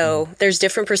 Sure. So there's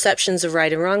different perceptions of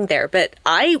right and wrong there. But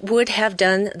I would have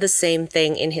done the same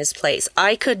thing in his place.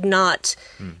 I could not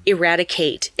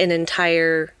eradicate an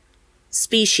entire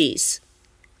species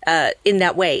in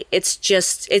that way.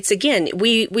 It's again,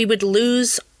 we would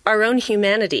lose our own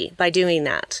humanity by doing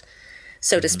that,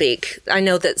 so to speak. I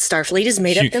know that Starfleet is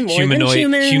made up of more than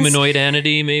humans.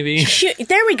 Humanoidanity, maybe?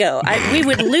 There we go. We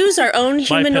would lose our own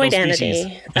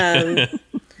humanoidanity.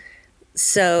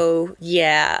 So,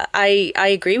 yeah, I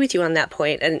agree with you on that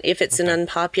point. And if it's an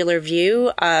unpopular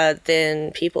view,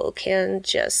 then people can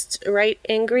just write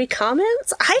angry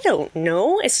comments. I don't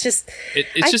know. It's just...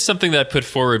 It's just something that I put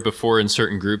forward before in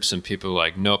certain groups, and people are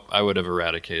like, nope, I would have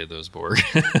eradicated those Borg.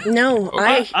 No,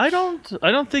 I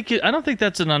don't think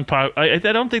that's an I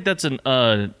don't think that's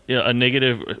a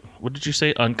negative... What did you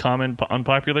say?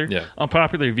 Unpopular? Yeah.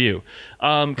 Unpopular view.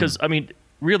 Because, I mean...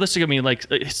 Realistic, I mean, like,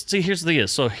 see, here's the thing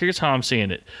is, so here's how I'm seeing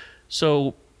it.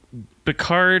 So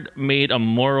Picard made a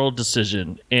moral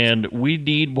decision, and we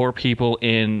need more people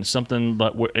in something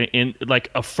in like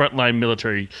a frontline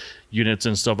military units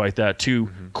and stuff like that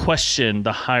to question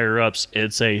the higher ups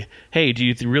and say, hey, do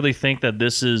you really think that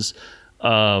this is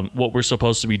what we're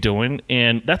supposed to be doing?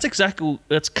 And that's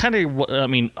kind of what, I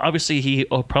mean, obviously he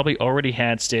probably already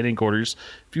had standing orders.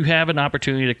 If you have an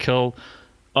opportunity to kill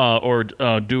or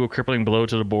do a crippling blow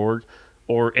to the Borg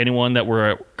or anyone that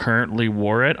we're currently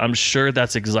war at, I'm sure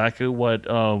that's exactly what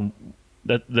that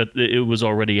it was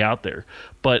already out there.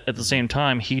 But at the same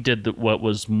time, he did what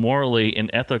was morally and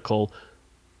ethical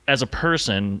as a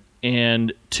person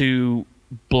and to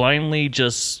blindly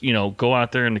just, go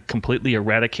out there and completely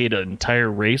eradicate an entire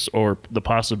race or the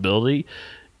possibility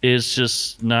is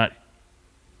just not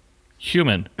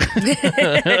human.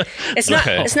 It's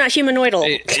not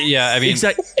humanoidal. Yeah, I mean,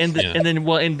 exactly. And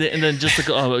then just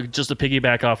to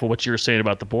piggyback off of what you were saying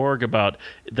about the Borg, about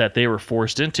that they were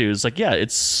forced into, it's like, yeah,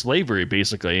 it's slavery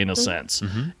basically in a sense,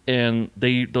 and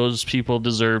those people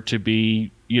deserve to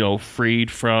be freed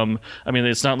from. I mean,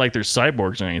 it's not like they're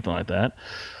cyborgs or anything like that,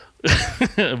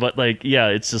 but like, yeah,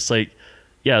 it's just like,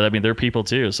 yeah, I mean, they're people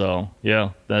too, so yeah,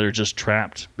 that are just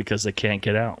trapped because they can't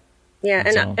get out. Yeah,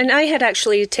 and I had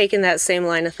actually taken that same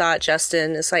line of thought,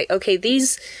 Justin. It's like, okay,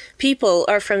 these people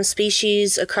are from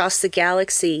species across the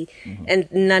galaxy, and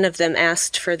none of them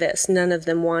asked for this. None of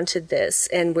them wanted this,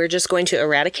 and we're just going to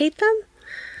eradicate them?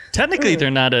 Technically,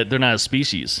 they're not a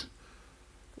species.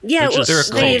 Yeah, they're a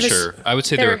culture. I would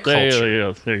say they're a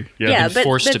culture. Yeah, but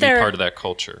forced to be part of that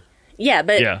culture. Yeah,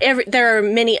 but there are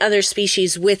many other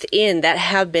species within that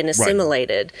have been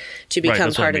assimilated to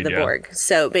become part of the Borg.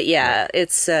 So, but yeah,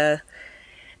 it's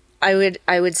I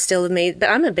would still have made, but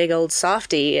I'm a big old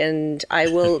softie, and I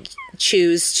will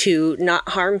choose to not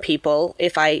harm people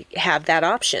if I have that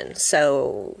option.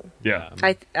 So yeah,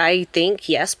 I think,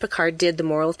 yes, Picard did the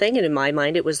moral thing, and in my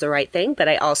mind it was the right thing, but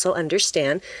I also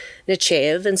understand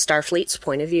Nechayev and Starfleet's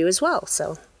point of view as well.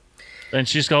 So. And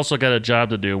she's also got a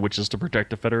job to do, which is to protect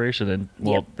the Federation, and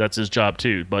that's his job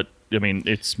too. But I mean,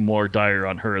 it's more dire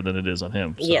on her than it is on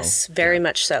him. So, yes, very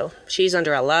much so. She's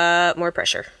under a lot more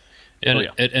pressure. And,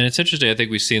 and it's interesting. I think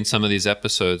we see in some of these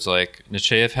episodes, like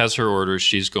Nechayev has her orders.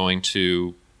 She's going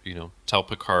to, tell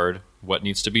Picard what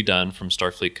needs to be done from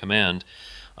Starfleet Command.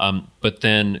 But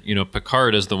then,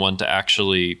 Picard is the one to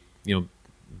actually,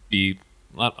 be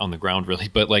not on the ground really,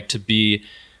 but like to be,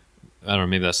 I don't know,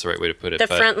 maybe that's the right way to put it. The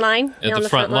front line? At the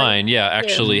front line,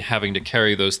 actually having to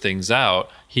carry those things out,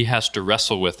 he has to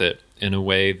wrestle with it in a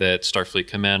way that Starfleet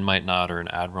Command might not, or an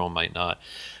admiral might not.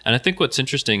 And I think what's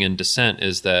interesting in Descent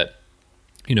is that,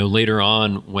 later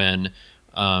on when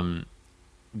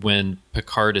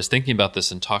Picard is thinking about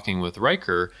this and talking with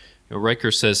Riker,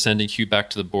 Riker says sending Hugh back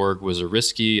to the Borg was a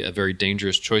very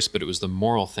dangerous choice, but it was the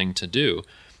moral thing to do.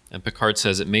 And Picard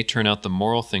says it may turn out the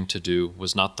moral thing to do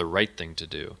was not the right thing to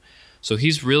do. So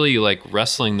he's really like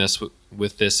wrestling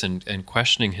with this and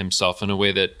questioning himself in a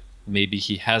way that maybe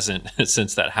he hasn't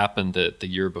since that happened the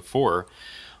year before.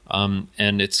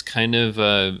 And it's kind of,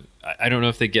 I don't know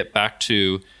if they get back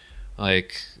to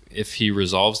like if he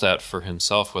resolves that for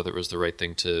himself, whether it was the right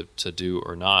thing to do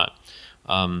or not.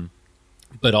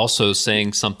 But also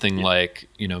saying something like,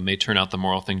 may turn out the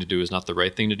moral thing to do is not the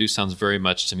right thing to do sounds very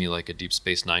much to me like a Deep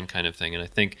Space Nine kind of thing. And I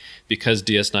think because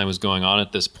DS9 was going on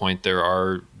at this point, there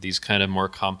are these kind of more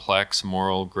complex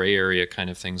moral gray area kind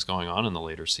of things going on in the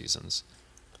later seasons.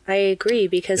 I agree,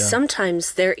 because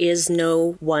sometimes there is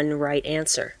no one right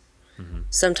answer.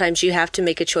 Sometimes you have to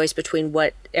make a choice between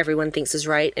what everyone thinks is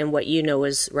right and what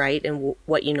is right and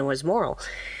what is moral.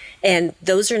 And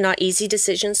those are not easy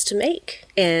decisions to make.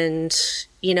 And,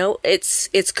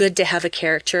 it's good to have a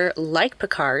character like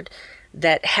Picard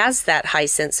that has that high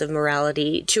sense of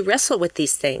morality to wrestle with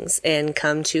these things and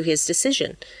come to his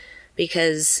decision.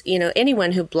 Because,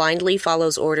 anyone who blindly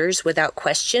follows orders without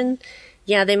question,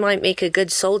 they might make a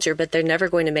good soldier, but they're never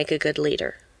going to make a good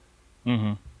leader.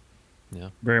 Mm-hmm. Yeah,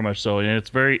 very much so. And it's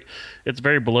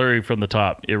very blurry from the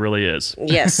top. It really is.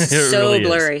 Yes, so really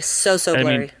blurry, is. So blurry.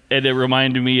 I mean, and it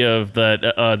reminded me of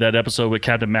that episode with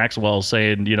Captain Maxwell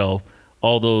saying,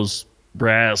 all those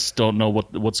brass don't know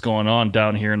what's going on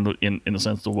down here in the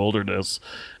sense of the wilderness.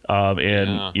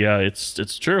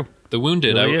 It's true. The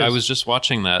Wounded. Really I was just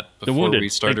watching that before we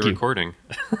started recording.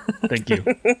 Thank you.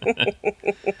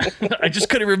 I just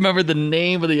couldn't remember the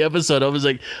name of the episode. I was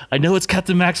like, I know it's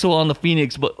Captain Maxwell on the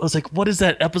Phoenix, but I was like, what is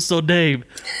that episode name?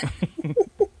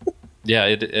 Yeah,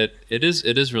 it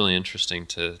is really interesting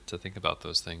to think about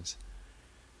those things.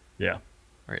 Yeah,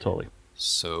 right. Totally.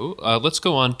 So let's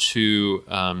go on to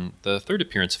the third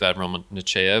appearance of Admiral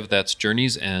Nechayev. That's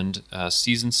Journey's End,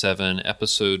 Season 7,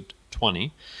 Episode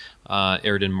 20.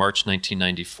 Aired in March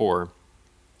 1994.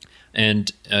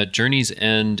 And Journey's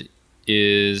End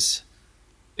is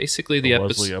basically the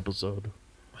Wesley episode.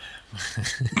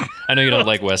 I know you don't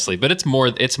like Wesley, but it's more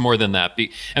than that.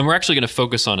 And we're actually going to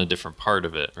focus on a different part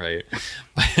of it, right?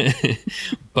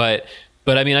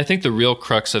 But I mean, I think the real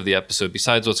crux of the episode,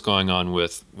 besides what's going on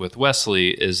with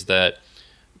Wesley, is that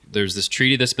there's this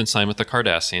treaty that's been signed with the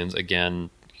Cardassians.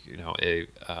 Again,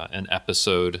 an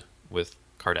episode with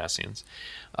Cardassians.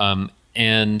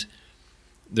 And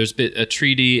there's been a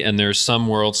treaty, and there's some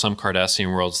worlds, some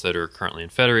Cardassian worlds that are currently in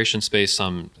Federation space,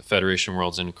 some Federation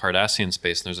worlds in Cardassian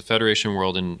space. And there's a Federation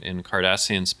world in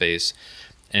Cardassian space,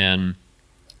 and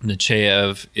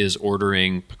Nechayev is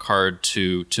ordering Picard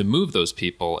to move those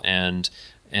people, and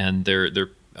they're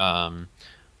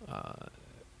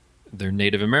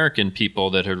Native American people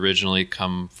that had originally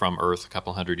come from Earth a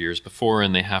couple hundred years before,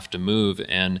 and they have to move.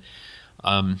 And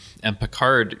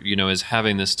Picard, is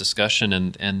having this discussion,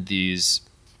 and these.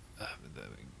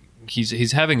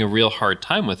 He's having a real hard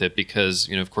time with it because,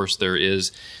 of course, there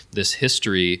is this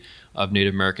history of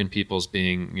Native American peoples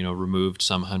being, removed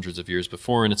some hundreds of years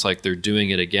before. And it's like they're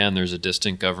doing it again. There's a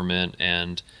distant government,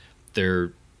 and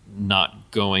they're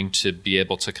not going to be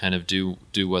able to kind of do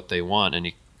what they want. And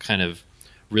he kind of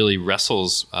really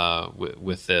wrestles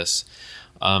with this.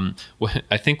 I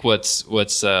think what's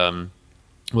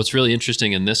really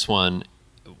interesting in this one,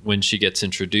 when she gets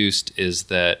introduced, is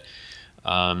that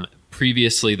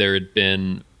previously there had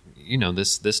been,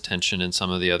 this tension in some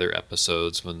of the other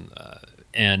episodes when,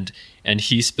 and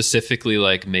he specifically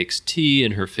makes tea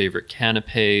in her favorite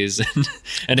canapes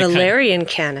and Valerian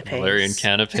canapes. Valerian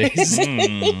canapes.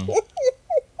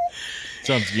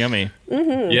 Sounds yummy.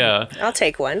 Mm-hmm. Yeah, I'll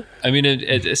take one. I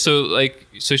mean, so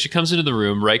she comes into the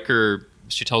room.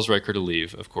 She tells Riker to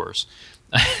leave, of course.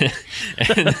 and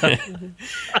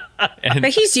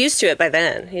but he's used to it by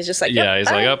then. He's just like, he's bye.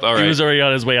 like, all right. He was already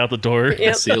on his way out the door.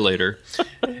 Yep. See you later.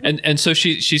 And so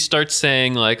she starts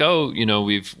saying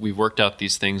we've worked out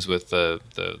these things with the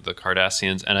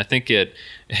Cardassians, and I think it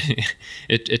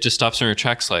just stops her in her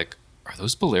tracks. Like, are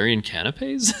those Valerian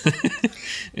canapes?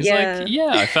 He's like,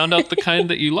 yeah, I found out the kind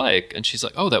that you like, and she's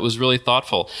like, oh, that was really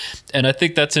thoughtful. And I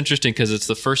think that's interesting because it's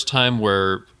the first time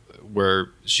where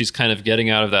she's kind of getting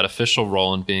out of that official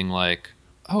role and being like,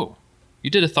 oh, you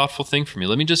did a thoughtful thing for me.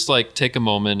 Let me just take a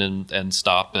moment and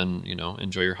stop and,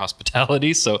 enjoy your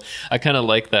hospitality. So I kind of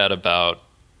like that about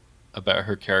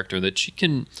her character, that she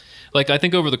can, I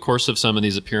think over the course of some of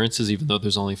these appearances, even though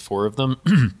there's only 4 of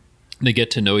them, they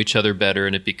get to know each other better,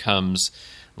 and it becomes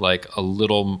a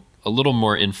little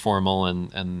more informal.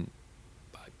 And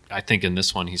I think in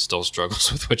this one he still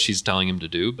struggles with what she's telling him to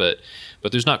do, but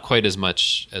there's not quite as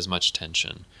much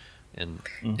tension in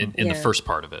the first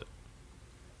part of it.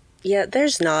 Yeah,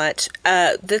 there's not.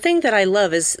 The thing that I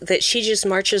love is that she just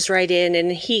marches right in,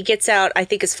 and he gets out, I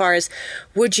think, as far as,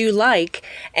 would you like?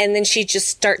 And then she just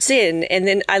starts in. And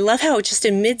then I love how just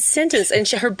in mid-sentence, and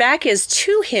her back is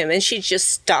to him, and she just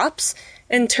stops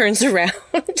and turns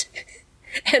around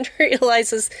and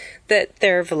realizes that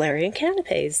they're Valerian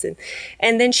canapes.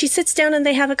 And then she sits down and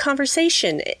they have a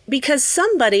conversation because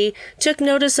somebody took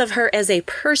notice of her as a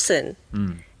person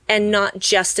and not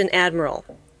just an admiral.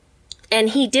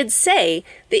 And he did say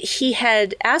that he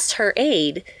had asked her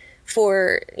aid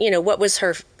for, what was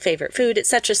her favorite food,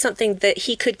 etc., something that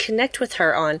he could connect with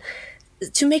her on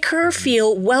to make her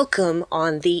feel welcome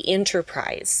on the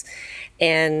Enterprise.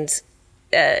 And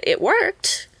it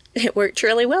worked. It worked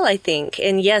really well, I think.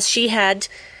 And yes, she had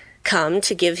come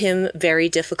to give him very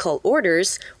difficult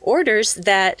orders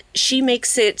that she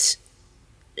makes it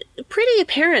pretty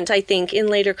apparent, I think, in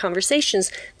later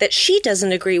conversations that she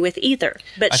doesn't agree with either,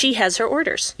 but she has her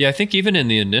orders. Yeah, I think even in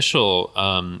the initial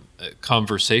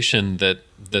conversation that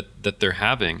they're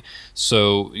having,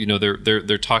 so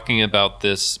they're talking about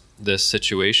this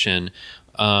situation,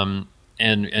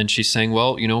 and she's saying,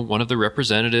 well, one of the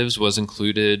representatives was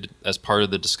included as part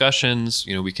of the discussions.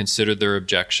 We considered their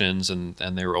objections, and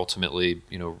they were ultimately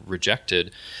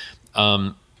rejected.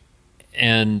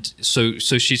 And so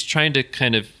she's trying to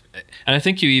kind of, and I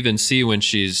think you even see when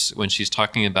she's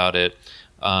talking about it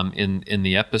in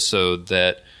the episode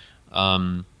that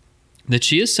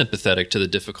she is sympathetic to the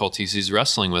difficulties he's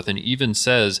wrestling with, and even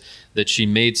says that she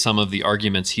made some of the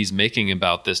arguments he's making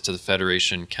about this to the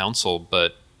Federation Council,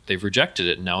 but they've rejected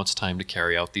it, and now it's time to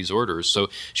carry out these orders. So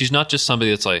she's not just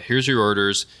somebody that's like, here's your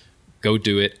orders, go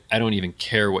do it. I don't even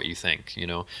care what you think.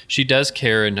 She does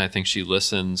care, and I think she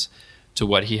listens to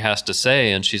what he has to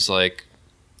say, and she's like,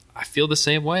 I feel the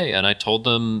same way, and I told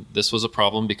them this was a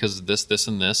problem because of this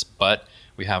and this, but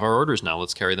we have our orders now,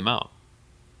 let's carry them out.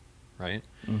 Right?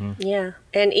 Mm-hmm. Yeah.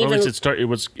 And even, or at least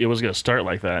it was going to start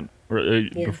like that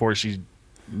before she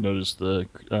noticed the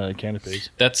canapes.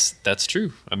 That's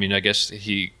true. I mean, I guess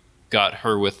he got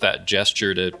her with that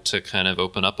gesture to kind of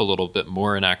open up a little bit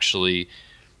more and actually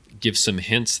give some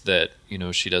hints that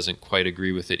she doesn't quite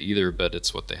agree with it either, but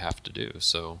it's what they have to do.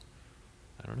 So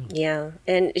I don't know. Yeah,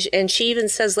 and she even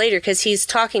says later, because he's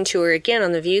talking to her again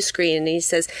on the view screen, and he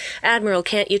says, Admiral,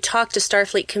 can't you talk to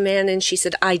Starfleet Command? And she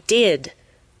said, I did,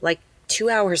 2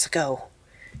 hours ago.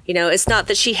 It's not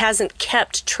that she hasn't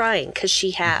kept trying, because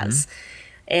she has.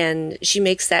 And she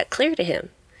makes that clear to him.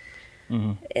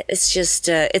 It's just,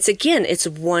 it's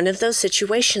one of those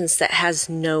situations that has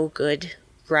no good,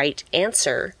 right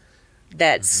answer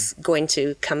that's going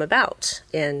to come about.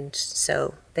 And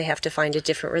so they have to find a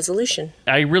different resolution.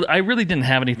 I really didn't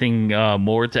have anything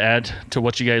more to add to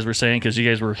what you guys were saying, because you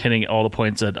guys were hitting all the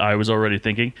points that I was already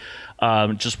thinking.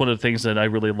 Just one of the things that I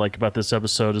really like about this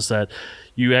episode is that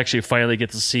you actually finally get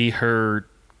to see her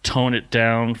tone it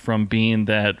down from being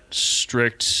that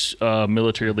strict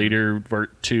military leader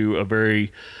to a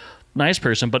very nice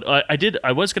person. But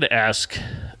I was going to ask,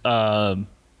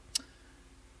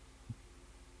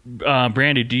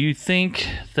 Brandy, do you think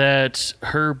that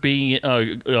her being,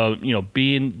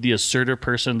 being the assertive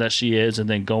person that she is, and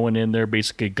then going in there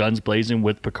basically guns blazing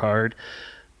with Picard,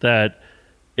 that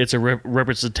it's a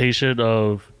representation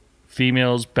of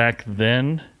females back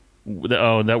then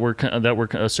that were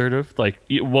assertive, like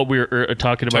what we were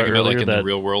talking about earlier, like in the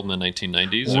real world in the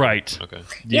 1990s, right? Okay,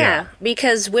 yeah,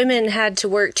 because women had to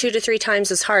work 2 to 3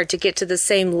 times as hard to get to the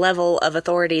same level of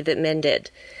authority that men did,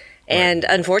 and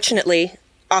unfortunately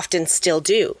often still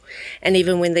do. And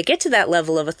even when they get to that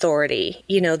level of authority,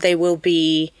 they will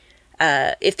be,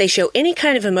 if they show any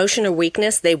kind of emotion or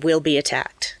weakness, they will be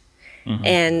attacked.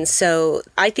 And so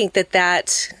I think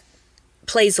that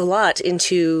plays a lot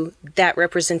into that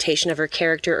representation of her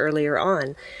character earlier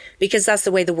on, because that's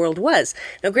the way the world was.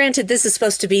 Now, granted, this is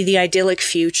supposed to be the idyllic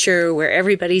future where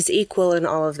everybody's equal and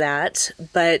all of that,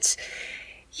 but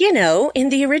in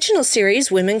the original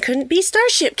series, women couldn't be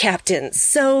starship captains.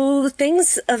 So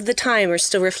things of the time are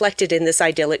still reflected in this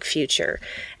idyllic future.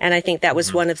 And I think that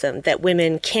was one of them, that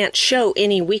women can't show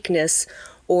any weakness,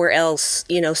 or else,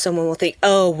 someone will think,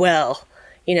 oh, well,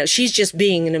 she's just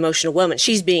being an emotional woman.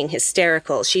 She's being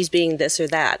hysterical. She's being this or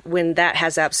that, when that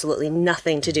has absolutely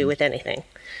nothing to do with anything.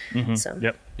 So.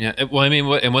 Yep. Yeah. Well, I mean,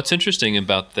 what's interesting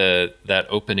about that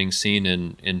opening scene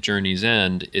in Journey's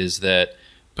End is that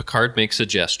Picard makes a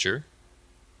gesture,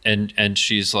 and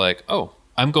she's like, "Oh,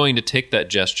 I'm going to take that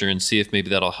gesture and see if maybe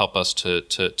that'll help us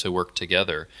to work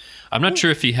together." I'm not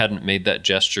sure if he hadn't made that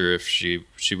gesture, if she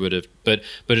would have, but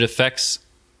it affects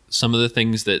some of the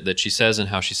things that she says and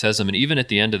how she says them. And even at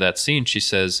the end of that scene, she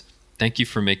says, "Thank you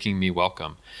for making me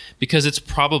welcome," because it's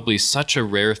probably such a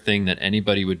rare thing that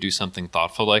anybody would do something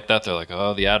thoughtful like that. They're like,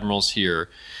 "Oh, the Admiral's here.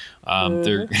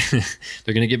 They're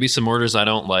they're going to give me some orders I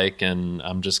don't like, and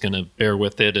I'm just going to bear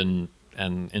with it and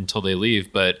until they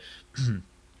leave." But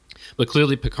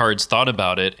clearly Picard's thought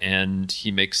about it, and he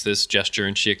makes this gesture,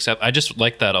 and she accepts. I just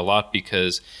like that a lot,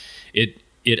 because it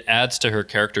adds to her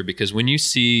character. Because when you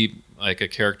see like a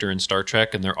character in Star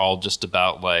Trek and they're all just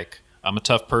about like, I'm a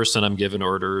tough person, I'm giving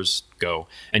orders, go.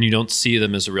 And you don't see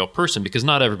them as a real person, because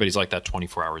not everybody's like that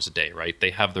 24 hours a day, right? They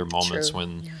have their moments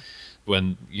when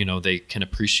they can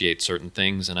appreciate certain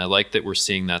things. And I like that we're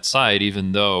seeing that side,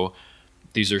 even though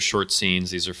these are short scenes,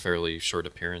 these are fairly short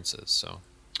appearances. So,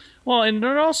 well, and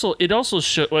it also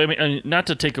should. I mean, not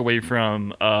to take away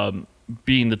from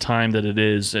being the time that it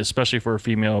is, especially for a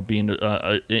female being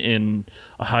in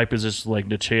a high position like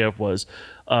Nechayev was,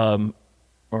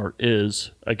 or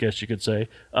is, I guess you could say.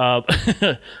 But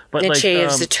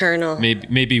Nechayev's eternal.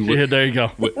 Maybe yeah, there you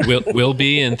go. will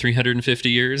be in 350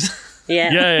 years.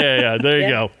 Yeah. There you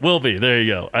go. Will be. There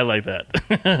you go. I like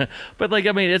that. But like,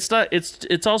 I mean, it's not.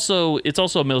 It's also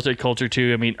a military culture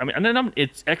too. I mean, and then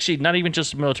it's actually not even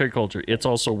just military culture. It's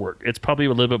also work. It's probably a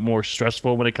little bit more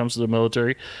stressful when it comes to the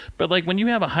military. But like, when you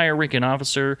have a higher ranking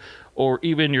officer, or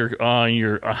even you're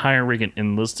a higher ranking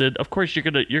enlisted, of course you're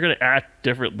gonna act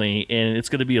differently, and it's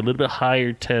gonna be a little bit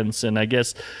higher tense. And I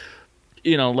guess,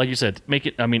 like you said, make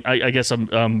it. I mean, I guess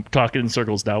I'm talking in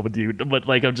circles now with you, but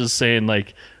like, I'm just saying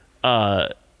like.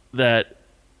 That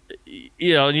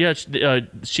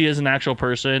she is an actual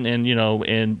person,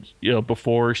 and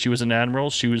before she was an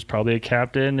admiral, she was probably a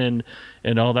captain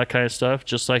and all that kind of stuff,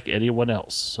 just like anyone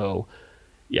else. So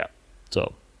yeah.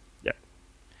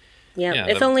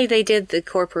 If only they did the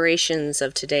corporations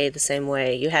of today the same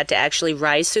way. You had to actually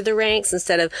rise through the ranks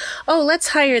instead of, oh, let's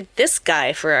hire this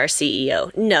guy for our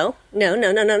CEO. No.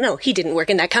 He didn't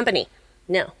work in that company.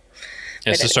 No. He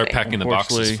has to start packing the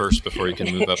boxes first before he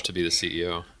can move up to be the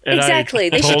CEO. And exactly.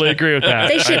 I totally agree with that.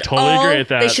 They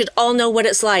should all know what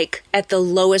it's like at the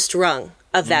lowest rung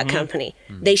of that company.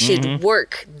 They should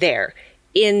work there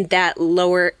in that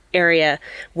lower area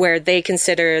where they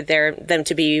consider them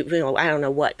to be, I don't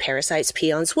know what, parasites,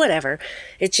 peons, whatever.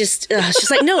 It's just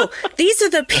like, no, these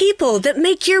are the people that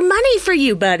make your money for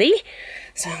you, buddy.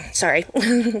 So, sorry.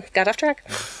 Got off track.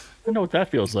 I know what that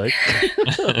feels like.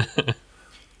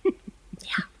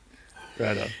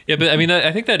 Right on. Yeah, but I mean,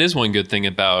 I think that is one good thing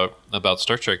about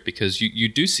Star Trek, because you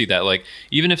do see that, like,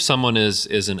 even if someone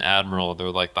is an admiral, they're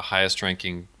like the highest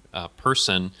ranking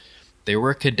person, they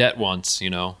were a cadet once,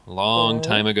 a long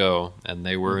time ago, and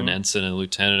they were an ensign, a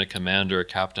lieutenant, a commander, a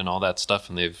captain, all that stuff,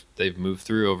 and they've moved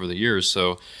through over the years,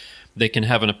 so they can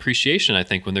have an appreciation, I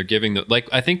think, when they're giving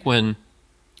I think when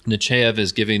Nechayev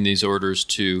is giving these orders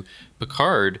to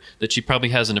Picard, that she probably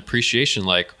has an appreciation,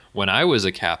 like, when I was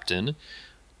a captain,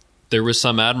 there was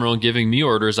some admiral giving me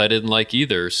orders I didn't like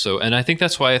either. So, and I think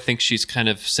that's why I think she's kind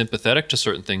of sympathetic to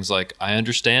certain things. Like, I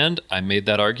understand, I made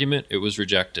that argument, it was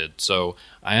rejected. So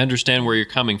I understand where you're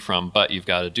coming from, but you've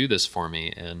got to do this for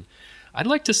me. And I'd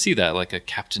like to see that, like a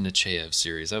Captain Nechayev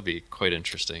series. That'd be quite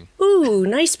interesting. Ooh,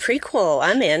 nice prequel.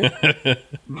 I'm in.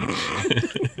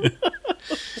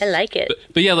 I like it.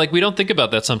 But yeah, like, we don't think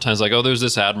about that sometimes. Like, oh, there's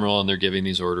this admiral and they're giving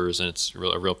these orders, and it's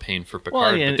a real pain for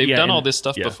Picard. But they've done all this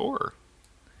stuff before.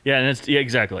 Yeah, and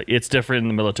exactly. It's different in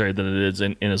the military than it is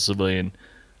in a civilian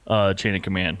chain of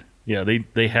command. Yeah,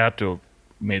 they have to have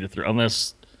made it through.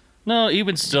 Unless, no,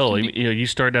 even still, you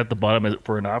start at the bottom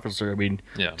for an officer. I mean,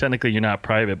 technically you're not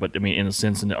private, but I mean, in a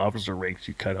sense, in the officer ranks,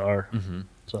 you kind of are. Mm-hmm.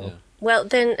 So. Yeah. Well,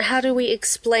 then how do we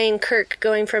explain Kirk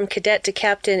going from cadet to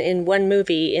captain in one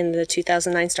movie in the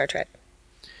 2009 Star Trek?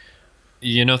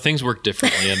 Things work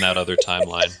differently in that other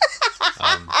timeline.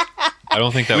 I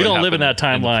don't think that we don't live in that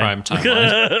timeline. In the prime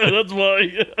timeline. That's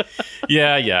why.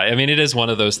 Yeah. I mean, it is one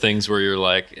of those things where you're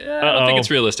like, I don't think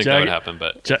it's realistic that would happen.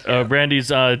 But Brandy's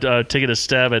taking a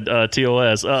stab at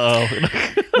TOS.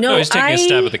 No, he's taking a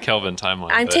stab at the Kelvin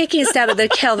timeline. I'm taking a stab at the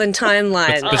Kelvin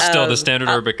timeline. But still, the standard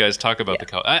orbit guys talk about the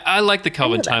Kelvin. I like the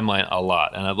Kelvin timeline a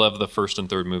lot, and I love the first and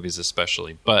third movies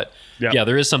especially. But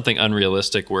there is something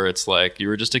unrealistic where it's like, you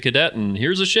were just a cadet and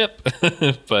here's a ship.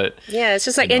 But yeah, it's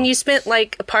just like, and you spent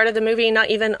like a part of the movie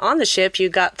not even on the ship. You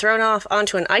got thrown off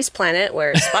onto an ice planet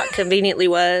where Spock conveniently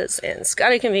was and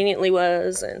Scotty conveniently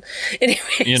was, and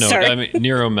anyway, sorry. I mean,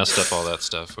 Nero messed up all that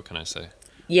stuff. What can I say?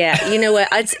 Yeah, you know what?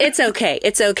 It's okay.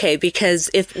 It's okay, because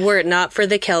if were it not for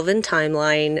the Kelvin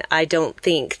timeline, I don't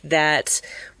think that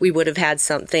we would have had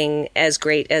something as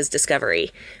great as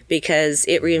Discovery, because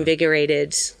it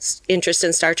reinvigorated interest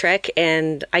in Star Trek,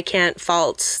 and I can't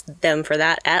fault them for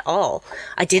that at all.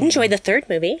 I did enjoy the third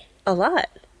movie a lot.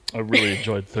 I really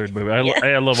enjoyed the third movie.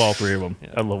 I love all three of them.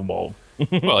 I love them all.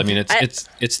 Well, I mean,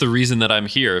 it's the reason that I'm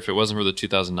here. If it wasn't for the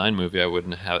 2009 movie, I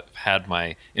wouldn't have had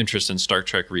my interest in Star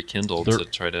Trek rekindled to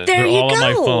try to. There you all go. On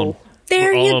my phone.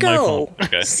 There you go.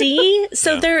 Okay. See?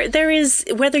 So there is,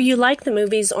 whether you like the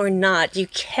movies or not, you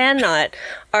cannot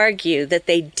argue that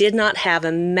they did not have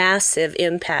a massive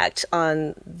impact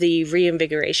on the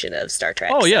reinvigoration of Star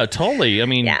Trek. Oh, yeah, totally. I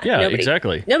mean,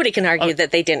 exactly. Nobody can argue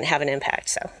that they didn't have an impact,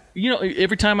 so.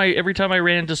 Every time I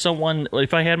ran into someone,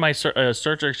 if I had my Star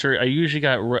Trek shirt, I usually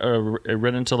got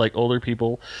run into like older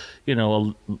people,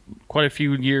 quite a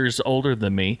few years older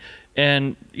than me,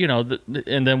 and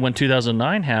and then when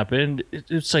 2009 happened,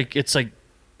 it's like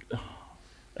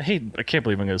I can't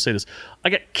believe I'm going to say this. I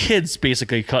got kids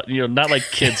basically, not like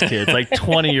kids, like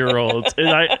 20-year-olds, and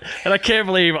I can't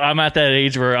believe I'm at that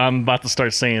age where I'm about to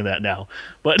start saying that now.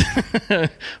 But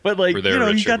like we're there,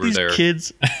 Richard, you got these there.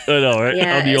 Kids. I know, right?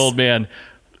 Yes. I'm the old man.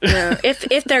 No,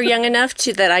 if they're young enough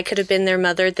that I could have been their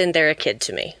mother, then they're a kid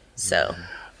to me. So.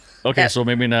 Okay, so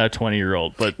maybe not a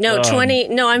 20-year-old, but no, 20.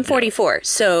 No, I'm 44.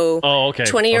 So, okay,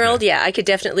 20-year-old. Okay. Yeah, I could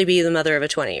definitely be the mother of a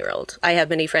 20-year-old. I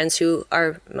have many friends who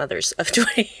are mothers of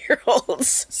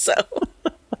 20-year-olds.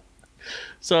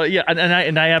 So yeah,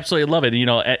 and I absolutely love it.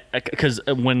 Because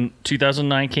when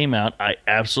 2009 came out, I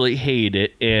absolutely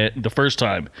hated it the first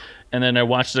time, and then I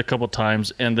watched it a couple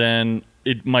times, and then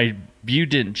my view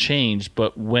didn't change.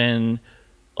 But when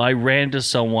I ran into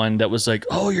someone that was like,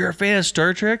 "Oh, you're a fan of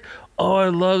Star Trek? Oh, I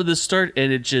love this Star,"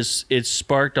 and it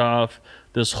sparked off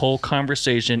this whole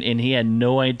conversation, and he had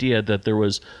no idea that there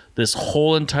was this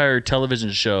whole entire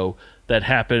television show that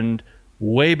happened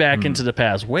way back into the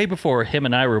past, way before him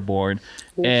and I were born,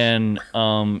 and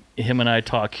him and I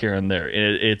talk here and there.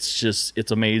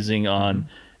 It's amazing on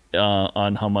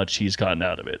how much he's gotten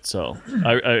out of it. So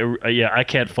I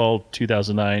can't fault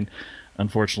 2009.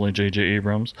 Unfortunately, J.J.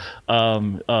 Abrams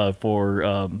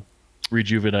for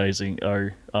rejuvenizing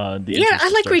our the I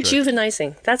like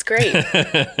rejuvenizing. That's great.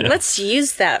 Let's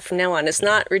use that from now on. It's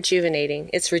not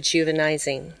rejuvenating, it's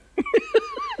rejuvenizing.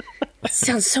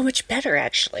 Sounds so much better,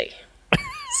 actually.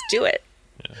 Let's do it.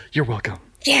 Yeah. You're welcome.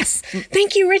 Yes.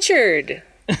 Thank you, Richard.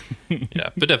 Yeah,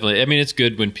 but definitely. I mean, it's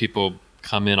good when people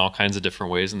come in all kinds of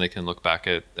different ways and they can look back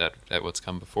at what's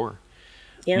come before.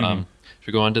 Yeah. Should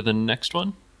we go on to the next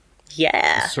one? Yeah.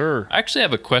 Yes, sir. I actually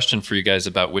have a question for you guys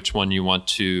about which one you want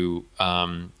to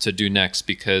do next,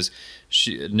 because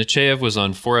Nechayev was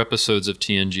on 4 episodes of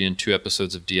TNG and 2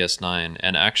 episodes of DS9,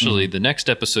 and actually the next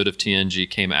episode of TNG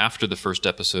came after the first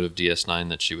episode of DS9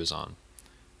 that she was on.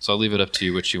 So I'll leave it up to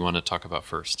you which you want to talk about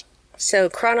first. So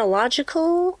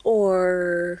chronological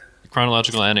or...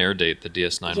 Chronological and air date. The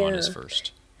DS9 one is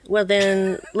first. Well,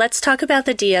 then let's talk about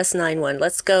the DS9 one.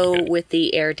 Let's go with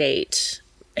the air date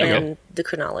and the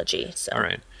chronology. So. All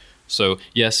right. So,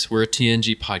 yes, we're a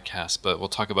TNG podcast, but we'll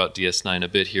talk about DS9 a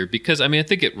bit here because, I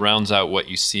think it rounds out what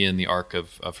you see in the arc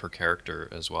of her character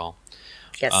as well.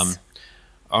 Yes.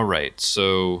 All right.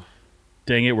 So...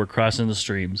 Dang it, we're crossing the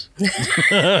streams.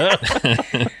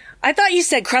 I thought you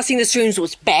said crossing the streams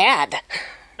was bad.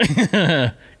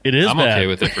 It is I'm bad. okay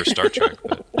with it for Star Trek,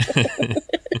 but...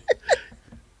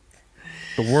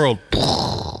 The world.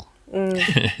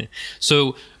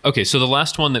 So the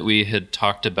last one that we had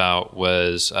talked about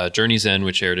was Journey's End,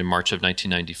 which aired in March of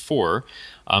 1994.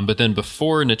 But then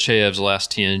before Nechayev's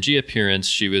last TNG appearance,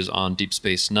 she was on Deep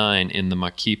Space Nine in the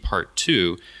Maquis Part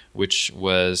 2, which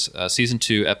was Season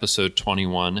 2, Episode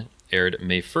 21, aired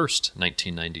May 1st,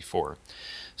 1994.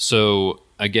 So,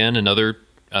 again, another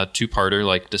two-parter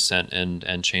like Descent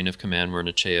and Chain of Command where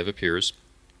Nechayev appears.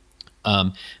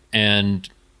 And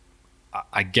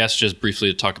I guess just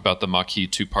briefly to talk about the Maquis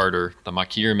two-parter, the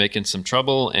Maquis are making some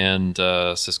trouble, and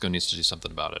Cisco needs to do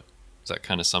something about it. Does that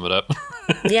kind of sum it up?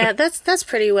 Yeah, that's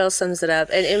pretty well sums it up.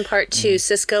 And in part 2,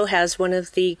 Cisco has one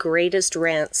of the greatest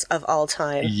rants of all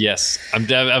time. Yes.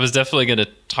 I was definitely going to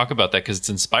talk about that because it's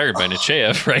inspired by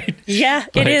Nechayev, right? Yeah,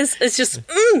 it is. It's just,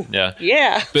 yeah.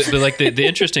 Yeah. But like the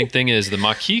interesting thing is the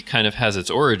Maquis kind of has its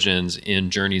origins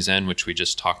in Journey's End, which we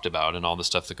just talked about, and all the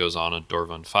stuff that goes on in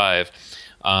Dorvan 5.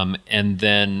 And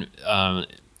then,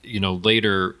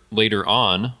 later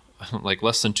on, like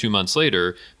less than 2 months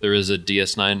later, there is a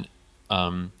DS9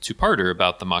 two-parter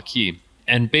about the Maquis.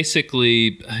 And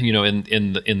basically,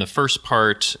 in the first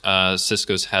part,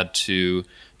 Cisco's had to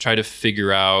try to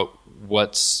figure out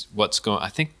what's going. I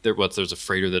think there's a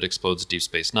freighter that explodes at Deep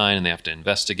Space Nine, and they have to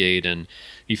investigate. And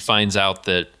he finds out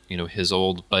that his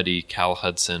old buddy Cal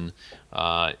Hudson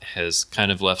has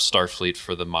kind of left Starfleet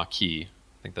for the Maquis.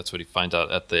 I think that's what he finds out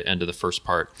at the end of the first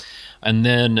part. And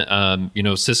then,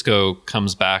 Cisco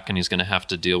comes back and he's going to have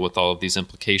to deal with all of these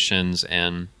implications.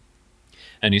 And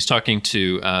he's talking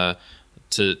to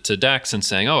Dax and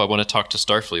saying, I want to talk to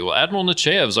Starfleet. Well, Admiral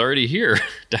Nechayev's already here,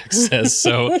 Dax says.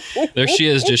 So there she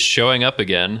is just showing up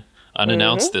again,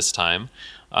 unannounced this time.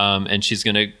 And she's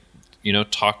going to,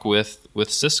 talk with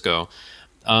Cisco.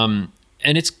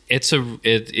 And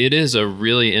it is a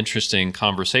really interesting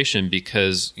conversation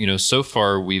because, so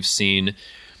far we've seen,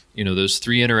 those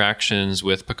 3 interactions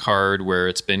with Picard where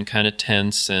it's been kind of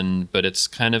tense but it's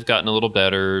kind of gotten a little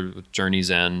better with Journey's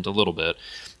End a little bit.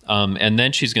 And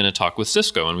then she's going to talk with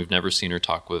Cisco, and we've never seen her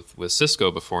talk with Cisco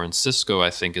before. And Cisco,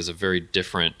 I think, is a very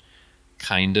different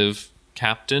kind of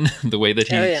captain, the way that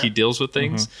he deals with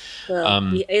things.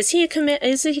 Well, is he a captain?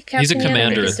 He's a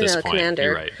commander at this point.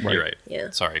 Commander. You're right.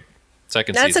 Yeah. Sorry.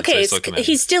 Second That's season, okay. so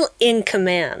He's still in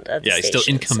command of the station. Yeah, he's still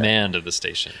in command of the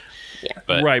station. Yeah.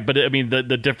 But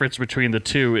the difference between the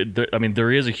two,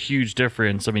 there is a huge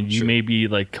difference. You may be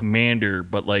like commander,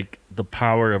 but like the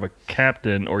power of a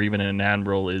captain or even an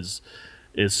admiral is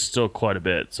still quite a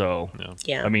bit. So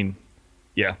yeah.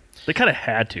 They kind of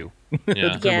had to.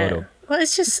 Yeah. Well,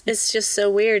 it's just so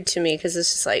weird to me because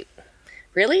it's just like,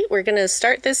 really, we're gonna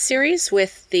start this series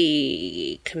with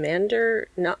the commander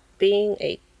not being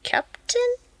a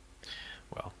captain?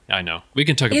 Well, I know. We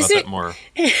can talk about that more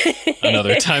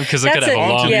another time because I could have a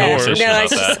long conversation about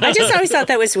that. I just always thought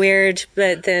that was weird,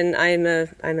 but then I'm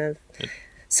a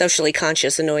socially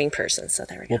conscious, annoying person, so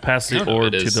there we go. We'll pass the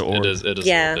orb to the orb. It is a little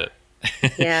bit.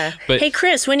 Yeah. But, hey,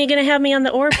 Chris, when are you going to have me on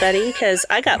the orb, buddy? Because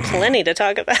I got plenty to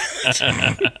talk about.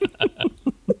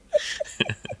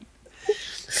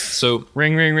 So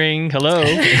ring, ring, ring. Hello.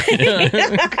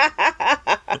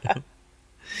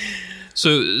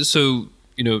 So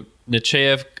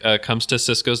Nechayev comes to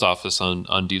Cisco's office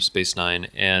on Deep Space Nine,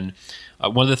 and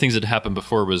one of the things that happened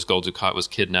before was Gul Dukat was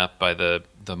kidnapped by the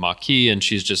Maquis, and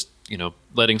she's just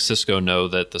letting Cisco know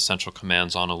that the Central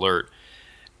Command's on alert.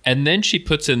 And then she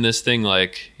puts in this thing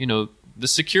like, the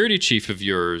security chief of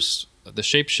yours, the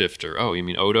shapeshifter. Oh, you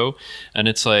mean Odo? And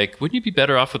it's like, wouldn't you be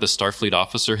better off with a Starfleet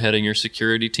officer heading your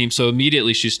security team? So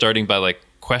immediately she's starting by like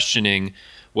questioning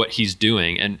what he's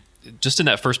doing. And just in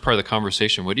that first part of the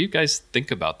conversation, what do you guys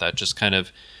think about that? Just kind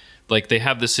of like they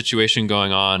have this situation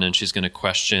going on and she's going to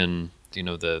question,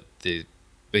 the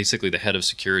basically the head of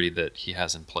security that he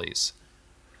has in place.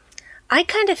 I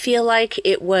kind of feel like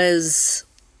it was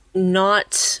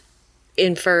not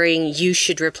inferring you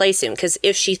should replace him, because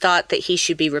if she thought that he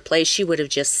should be replaced, she would have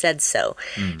just said so.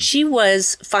 She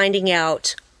was finding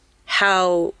out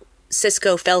how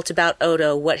Sisko felt about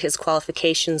Odo, what his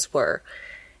qualifications were.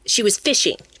 She was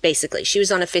fishing, basically. She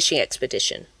was on a fishing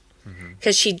expedition.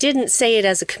 Because she didn't say it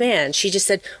as a command. She just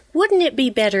said, wouldn't it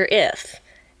be better if,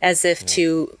 as if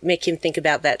to make him think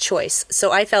about that choice.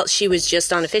 So I felt she was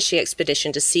just on a fishing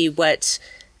expedition to see what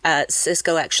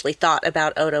Sisko actually thought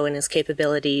about Odo and his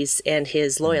capabilities and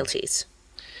his loyalties.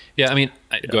 Yeah, I mean,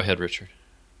 go ahead, Richard.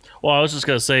 Well, I was just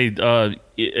gonna say,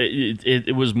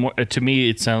 it was more to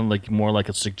me. It sounded like more like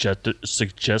a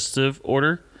suggestive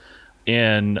order,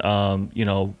 and put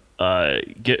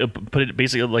it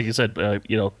basically like you said,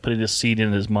 putting a seed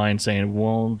in his mind, saying,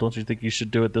 "Well, don't you think you should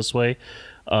do it this way?"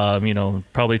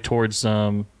 Probably towards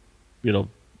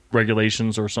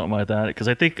regulations or something like that. Because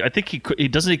I think he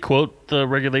doesn't quote the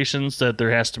regulations that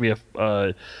there has to be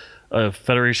a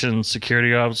Federation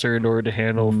security officer in order to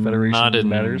handle Federation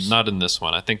matters. Not in this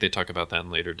one. I think they talk about that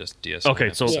in later DS.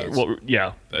 Okay, so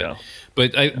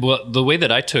But the way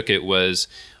that I took it was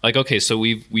like, okay, so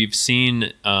we've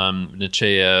seen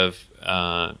Nechayev,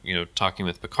 talking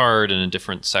with Picard and in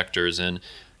different sectors, and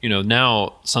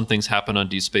now something's happened on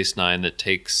Deep Space Nine that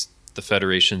takes the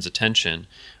Federation's attention,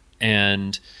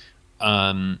 and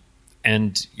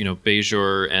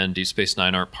Bajor and Deep Space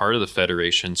Nine aren't part of the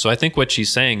Federation. So I think what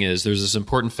she's saying is there's this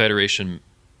important Federation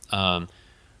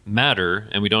matter,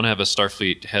 and we don't have a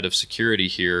Starfleet head of security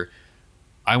here.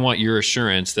 I want your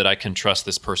assurance that I can trust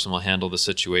this person will handle the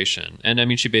situation. And I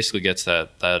mean, she basically gets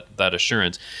that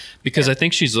assurance, because I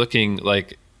think she's looking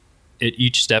like at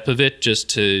each step of it just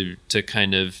to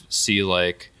kind of see,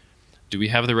 like, do we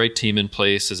have the right team in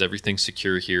place? Is everything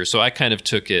secure here? So I kind of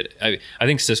took it. I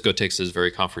think Sisko takes it as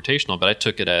very confrontational, but I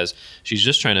took it as she's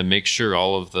just trying to make sure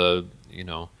all of the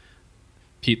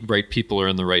right people are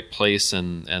in the right place,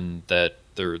 and that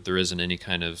there isn't any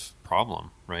kind of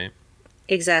problem, right?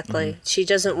 Exactly. She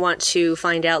doesn't want to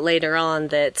find out later on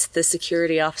that the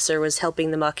security officer was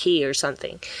helping the Maquis or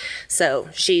something. So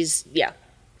she's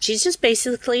just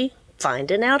basically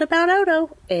finding out about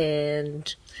Odo,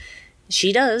 and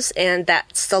she does, and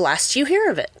that's the last you hear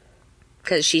of it,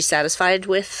 because she's satisfied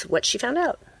with what she found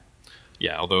out.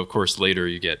 Yeah, although of course later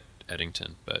you get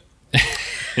Eddington, but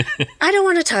I don't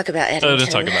want to talk about Eddington.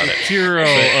 Let's talk about it. Hero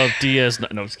of DS. No,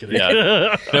 I'm just kidding.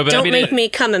 Yeah. No, but don't make me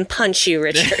come and punch you,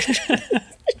 Richard.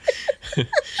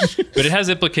 But it has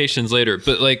implications later.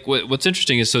 But like, what's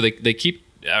interesting is, so they keep,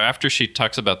 after she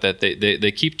talks about that,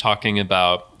 they keep talking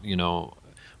about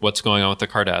what's going on with the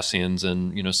Cardassians,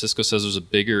 and Sisko says there's a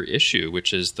bigger issue,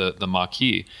 which is the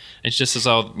Maquis. It's just as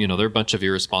all they're a bunch of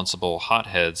irresponsible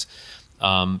hotheads.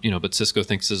 But Sisko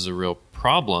thinks this is a real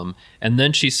problem. And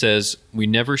then she says, we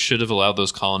never should have allowed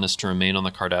those colonists to remain on the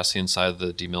Cardassian side of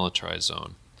the demilitarized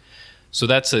zone. So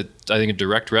that's I think a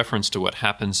direct reference to what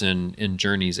happens in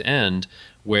Journey's End,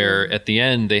 where at the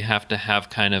end they have to have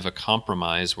kind of a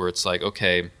compromise where it's like,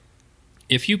 okay,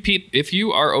 if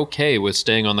you are okay with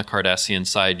staying on the Cardassian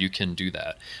side, you can do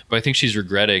that. But I think she's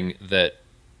regretting that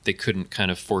they couldn't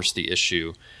kind of force the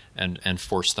issue and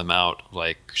force them out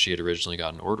like she had originally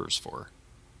gotten orders for.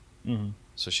 Mm-hmm.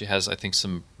 So she has, I think,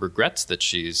 some regrets that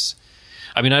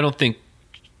I don't think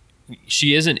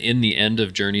she isn't in the end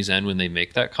of Journey's End when they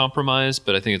make that compromise,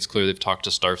 but I think it's clear they've talked to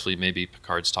Starfleet. Maybe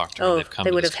Picard's talked to her. They've come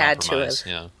to this compromise.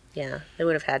 Yeah, they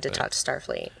would have had to talk to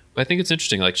Starfleet. But I think it's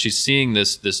interesting. Like, she's seeing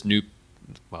this new.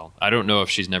 Well, I don't know if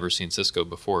she's never seen Sisko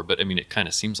before, but I mean, it kind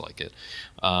of seems like it.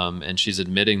 And she's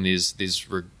admitting these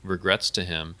regrets to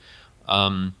him.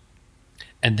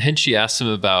 And then she asks him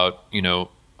about,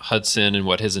 Hudson and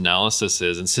what his analysis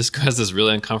is. And Sisko has this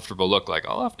really uncomfortable look, like,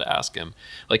 I'll have to ask him.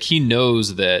 Like, he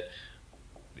knows that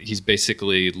he's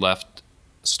basically left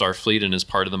Starfleet and is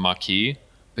part of the Maquis,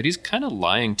 but he's kind of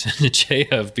lying to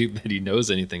Nechayev that he knows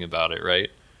anything about it,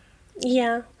 right?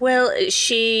 Yeah. Well,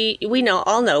 we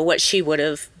all know what she would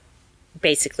have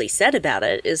basically said about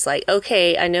it is like,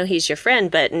 okay, I know he's your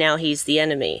friend, but now he's the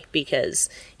enemy because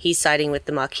he's siding with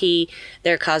the Maquis.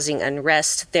 They're causing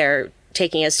unrest. They're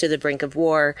taking us to the brink of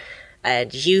war,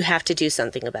 and you have to do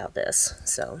something about this.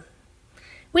 So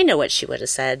we know what she would have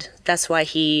said. That's why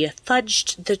he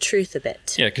fudged the truth a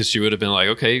bit. Yeah, because she would have been like,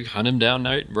 okay, hunt him down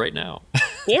right now.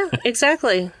 Yeah,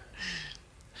 exactly.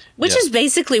 Which is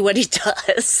basically what he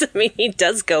does. I mean, he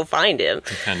does go find him.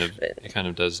 He kind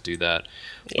of does do that.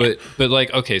 Yeah. But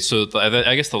like, okay, so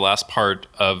I guess the last part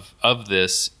of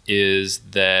this is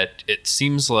that it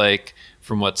seems like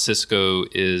from what Sisko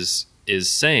is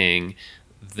saying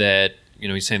that,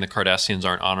 he's saying the Cardassians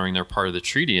aren't honoring their part of the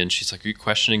treaty. And she's like, are you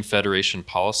questioning Federation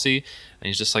policy? And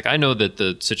he's just like, I know that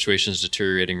the situation is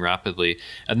deteriorating rapidly.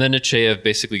 And then Nechayev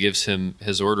basically gives him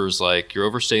his orders like, you're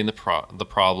overstating the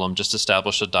problem. Just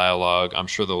establish a dialogue. I'm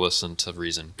sure they'll listen to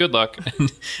reason. Good luck.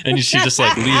 And she just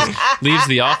like leaves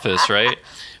the office, right?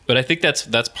 But I think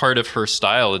that's part of her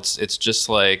style. It's just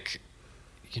like,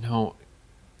 you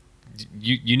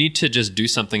need to just do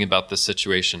something about this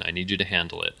situation. I need you to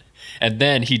handle it. And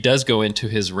then he does go into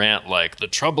his rant like, the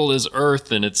trouble is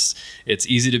Earth, and it's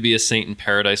easy to be a saint in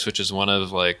paradise, which is one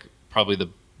of like probably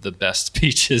the best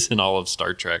speeches in all of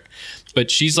Star Trek.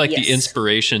 But she's like the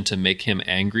inspiration to make him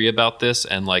angry about this,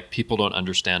 and like, people don't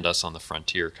understand us on the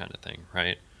frontier kind of thing,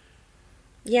 right?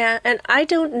 Yeah, and I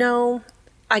don't know.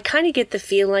 I kind of get the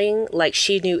feeling like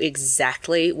she knew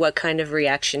exactly what kind of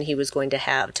reaction he was going to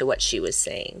have to what she was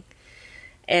saying.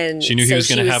 And she knew he was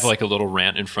going to have like a little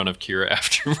rant in front of Kira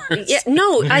afterwards. Yeah,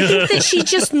 no, I think that she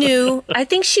just knew. I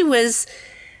think she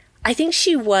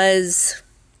was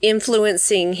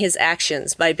influencing his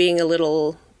actions by being a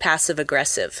little passive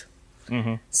aggressive.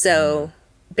 Mm-hmm. So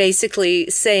basically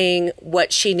saying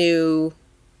what she knew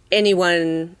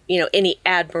anyone, any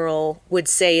admiral would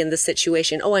say in the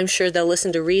situation. Oh, I'm sure they'll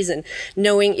listen to reason,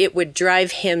 knowing it would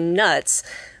drive him nuts.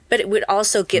 But it would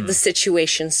also get the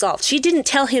situation solved. She didn't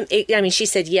tell him, she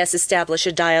said, yes, establish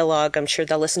a dialogue. I'm sure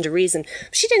they'll listen to reason.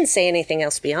 She didn't say anything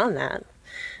else beyond that.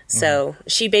 So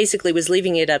she basically was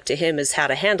leaving it up to him as how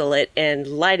to handle it and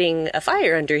lighting a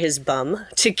fire under his bum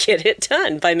to get it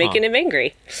done by making him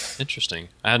angry. Interesting.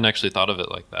 I hadn't actually thought of it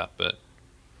like that, but...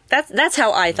 That's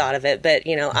how I thought of it. But,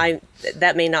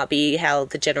 that may not be how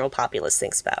the general populace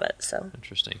thinks about it. So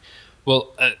interesting.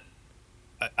 Well,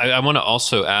 I want to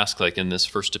also ask, like, in this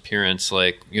first appearance,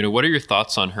 like, what are your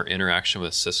thoughts on her interaction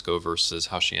with Sisko versus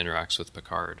how she interacts with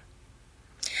Picard?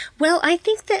 Well, I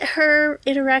think that her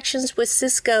interactions with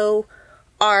Sisko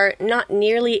are not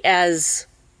nearly as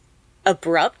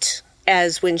abrupt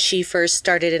as when she first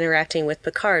started interacting with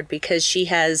Picard, because she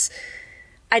has,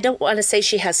 I don't want to say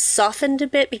she has softened a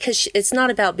bit, because it's not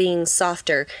about being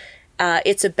softer.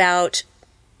 It's about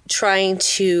trying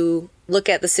to look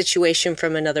at the situation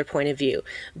from another point of view.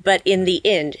 But in the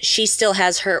end, she still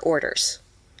has her orders,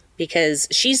 because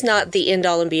she's not the end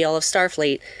all and be all of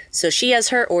Starfleet. So she has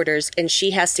her orders, and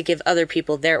she has to give other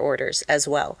people their orders as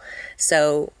well.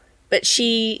 So, but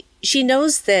she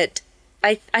knows that,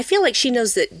 I feel like she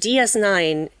knows that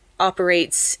DS9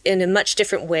 operates in a much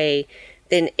different way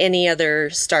than any other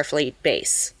Starfleet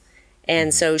base.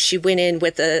 And so she went in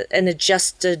with an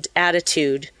adjusted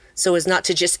attitude so as not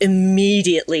to just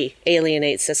immediately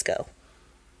alienate Sisko.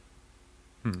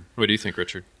 What do you think,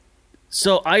 Richard?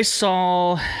 So I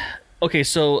saw. Okay,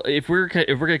 so if we're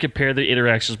gonna compare the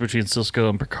interactions between Sisko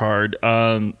and Picard,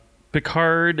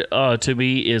 Picard to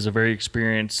me is a very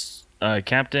experienced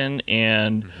captain,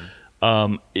 and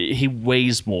he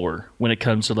weighs more when it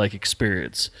comes to like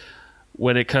experience.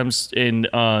 When it comes in,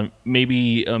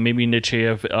 maybe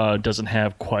Nechayev doesn't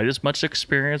have quite as much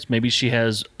experience. Maybe she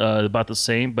has about the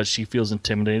same, but she feels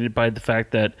intimidated by the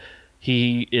fact that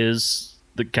he is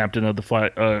the captain of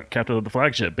the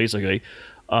flagship, basically,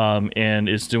 and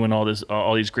is doing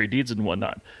all these great deeds and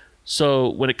whatnot. So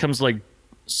when it comes to like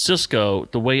Sisko,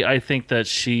 the way I think that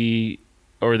she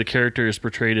or the character is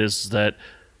portrayed is that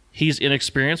he's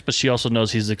inexperienced, but she also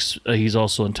knows he's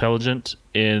also intelligent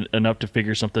and enough to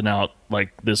figure something out,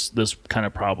 like this kind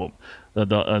of problem.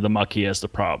 The Maquis has the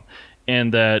problem,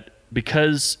 and that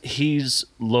because he's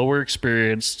lower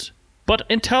experienced but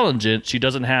intelligent, she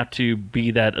doesn't have to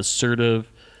be that assertive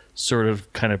sort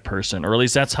of kind of person, or at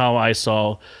least that's how I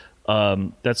saw.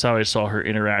 That's how I saw her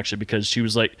interaction, because she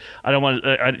was like,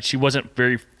 she wasn't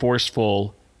very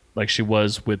forceful like she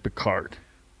was with Picard.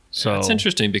 So it's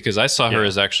interesting, because I saw her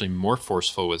as actually more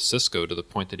forceful with Sisko, to the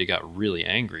point that he got really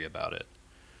angry about it.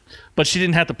 But she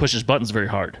didn't have to push his buttons very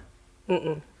hard.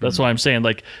 That's why I'm saying,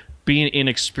 like, being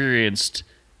inexperienced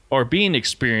or being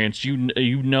experienced, you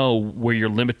know where your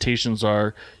limitations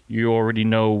are. You already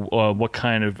know what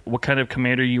kind of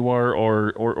commander you are,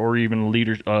 or even a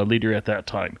leader at that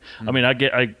time. I mean,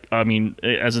 I mean,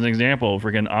 as an example,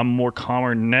 again, I'm more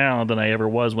calmer now than I ever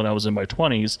was when I was in my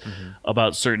 20s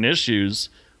about certain issues.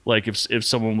 Like if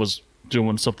someone was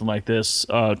doing something like this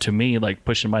to me, like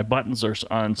pushing my buttons or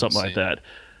on something like that.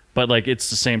 But like it's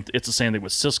the same thing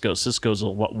with Sisko. Sisko's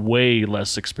way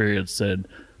less experienced than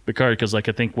Picard, because like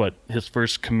I think his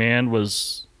first command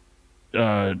was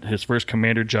his first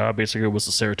commander job basically was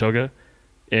the Saratoga,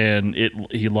 and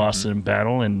he lost it in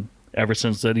battle, and ever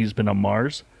since then he's been on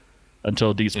Mars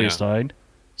until Deep Space Nine.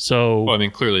 So well, I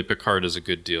mean, clearly Picard is a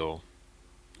good deal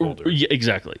older. Yeah,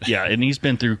 exactly. Yeah, and he's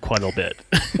been through quite a bit.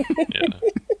 Yeah.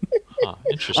 Huh,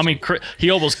 interesting. I mean, he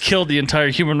almost killed the entire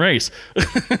human race.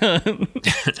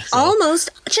 Almost.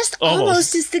 Just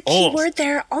almost is the key Almost. word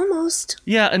there. Almost.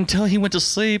 Yeah, until he went to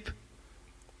sleep.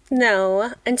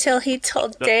 No, until he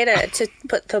told Data to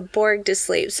put the Borg to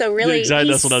sleep. So really, Exactly,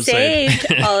 he that's what I'm saying.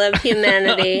 saved all of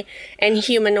humanity and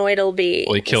humanoidal beings.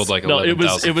 Well, he killed like No,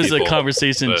 11,000 it was people, a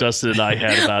conversation but- Justin and I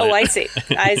had about it. Oh, I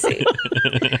see.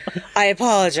 I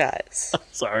apologize.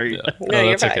 Sorry. Yeah. No, No,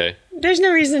 you're that's fine. okay. There's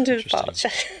no reason to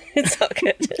apologize. It's all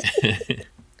good.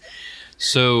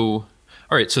 So,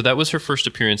 all right. So that was her first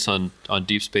appearance on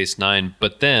Deep Space Nine.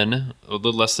 But then, a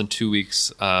little less than 2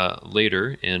 weeks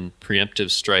later, in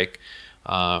Preemptive Strike,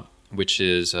 which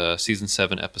is season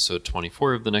 7, episode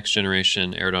 24 of The Next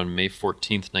Generation, aired on May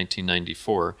 14th,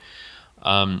 1994.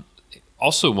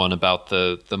 Also one about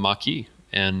the Maquis,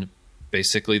 and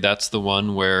basically that's the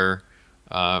one where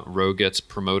Ro gets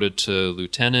promoted to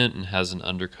lieutenant and has an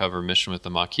undercover mission with the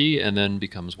Maquis, and then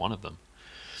becomes one of them.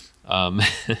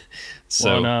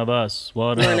 So One of us.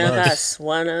 One of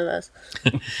us.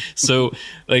 so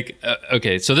like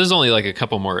okay, so there's only like a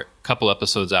couple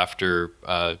episodes after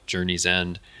Journey's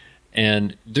End,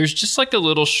 and there's just like a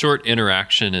little short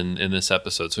interaction in this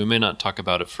episode, so we may not talk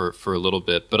about it for a little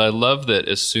bit, but I love that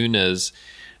as soon as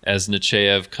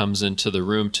Nechayev comes into the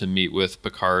room to meet with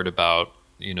Picard about,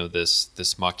 you know, this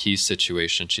Maquis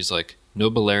situation, she's like, "No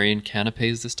Balerian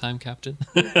canapes this time, Captain."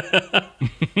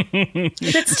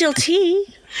 That's still tea.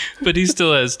 But he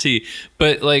still has tea.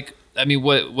 But like, I mean,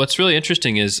 what's really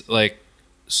interesting is like,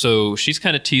 so she's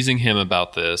kind of teasing him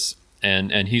about this,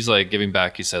 and he's like giving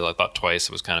back. He said, "I thought twice."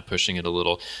 It was kind of pushing it a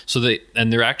little. So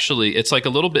they're actually, it's like a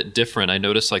little bit different. I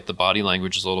noticed like the body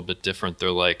language is a little bit different.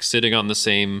 They're like sitting on the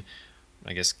same,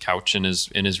 I guess, couch in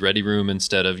his ready room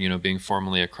instead of, you know, being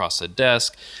formally across a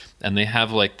desk, and they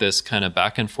have like this kind of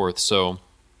back and forth. So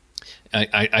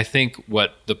I think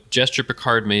what the gesture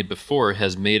Picard made before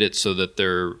has made it so that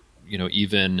they're, you know,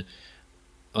 even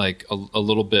like a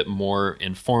little bit more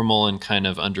informal and kind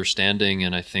of understanding,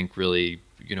 and I think really,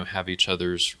 you know, have each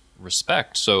other's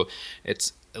respect. So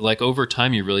it's like over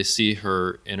time you really see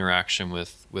her interaction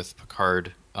with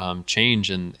Picard change,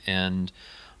 and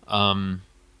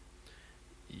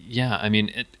yeah, I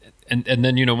mean, and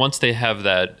then, you know, once they have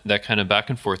that kind of back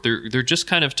and forth, they're just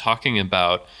kind of talking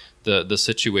about the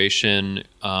situation,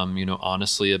 you know,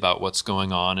 honestly about what's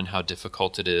going on and how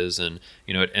difficult it is, and,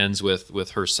 you know, it ends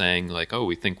with her saying like, "Oh,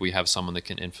 we think we have someone that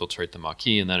can infiltrate the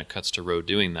Maquis," and then it cuts to Ro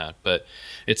doing that. But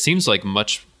it seems like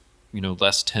much, you know,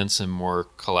 less tense and more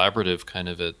collaborative kind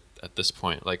of at this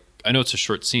point. Like, I know it's a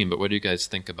short scene, but what do you guys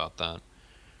think about that?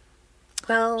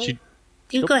 Well,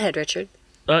 you go ahead, Richard.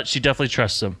 She definitely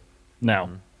trusts him now.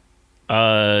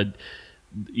 Mm-hmm.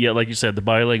 Yeah, like you said, the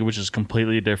body language is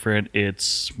completely different.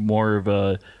 It's more of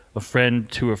a friend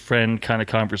to a friend kind of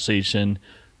conversation,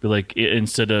 but like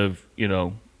instead of, you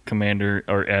know, commander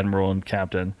or admiral and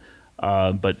captain.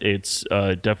 But it's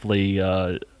definitely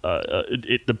the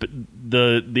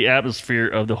atmosphere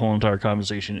of the whole entire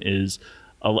conversation is.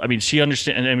 I mean, she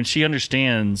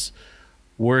understands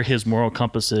where his moral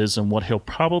compass is and what he'll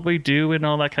probably do and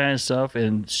all that kind of stuff.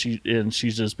 And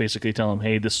she's just basically telling him,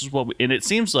 "Hey, this is what." And it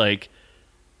seems like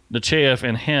Nechayev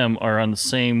and him are on the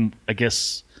same, I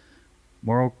guess,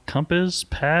 moral compass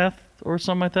path or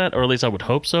something like that, or at least I would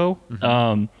hope so.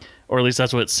 Mm-hmm. Or at least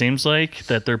that's what it seems like,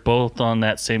 that they're both on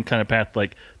that same kind of path.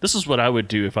 Like, this is what I would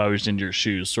do if I was in your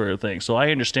shoes, sort of thing. So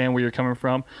I understand where you're coming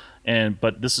from,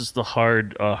 but this is the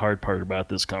hard part about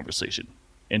this conversation.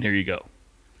 And here you go,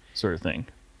 sort of thing.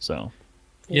 So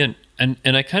yeah, and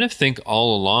I kind of think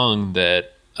all along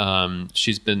that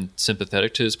she's been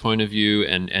sympathetic to his point of view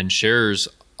and shares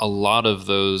a lot of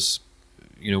those,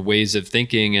 you know, ways of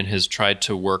thinking, and has tried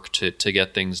to work to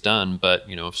get things done. But,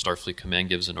 you know, if Starfleet Command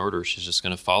gives an order, she's just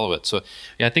going to follow it. So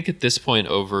yeah, I think at this point,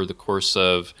 over the course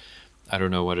of, I don't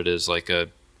know what it is, like a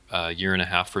year and a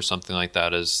half or something like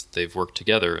that, as they've worked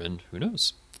together, and who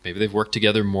knows, maybe they've worked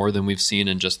together more than we've seen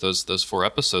in just those 4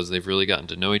 episodes. They've really gotten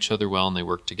to know each other well, and they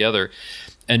work together.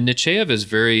 And Nechayev is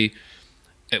very,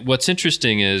 what's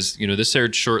interesting is, you know, this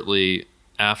aired shortly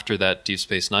after that Deep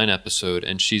Space Nine episode,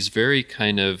 and she's very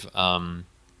kind of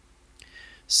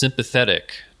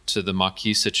sympathetic to the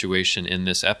Maquis situation in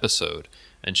this episode.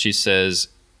 And she says,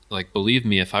 like, "Believe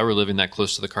me, if I were living that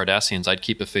close to the Cardassians, I'd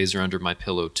keep a phaser under my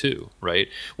pillow too," right?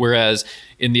 Whereas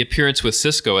in the appearance with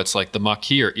Sisko, it's like the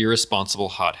Maquis are irresponsible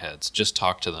hotheads. Just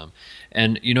talk to them.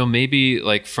 And, you know, maybe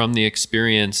like from the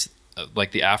experience,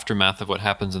 like the aftermath of what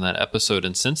happens in that episode,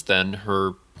 and since then,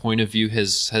 her point of view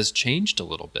has changed a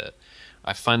little bit.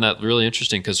 I find that really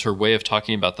interesting, because her way of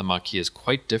talking about the Maquis is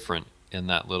quite different in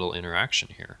that little interaction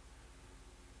here.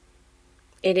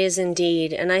 It is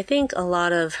indeed. And I think a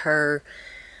lot of her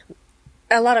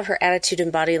attitude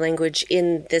and body language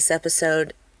in this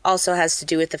episode also has to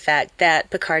do with the fact that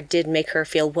Picard did make her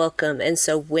feel welcome. And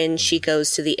so when she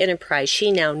goes to the Enterprise,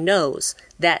 she now knows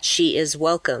that she is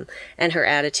welcome, and her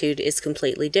attitude is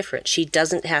completely different. She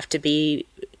doesn't have to be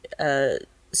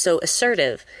so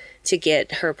assertive to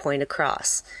get her point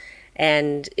across.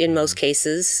 And in most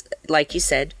cases, like you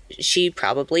said, she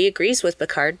probably agrees with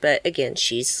Picard, but again,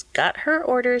 she's got her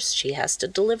orders. She has to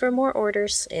deliver more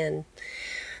orders,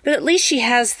 but at least she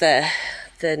has the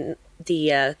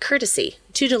courtesy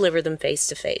to deliver them face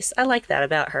to face. I like that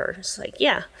about her. It's like,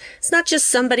 yeah, it's not just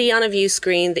somebody on a view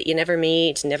screen that you never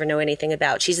meet, never know anything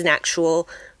about. She's an actual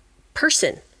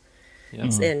person. Yeah.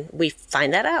 And we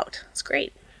find that out. It's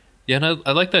great. Yeah, and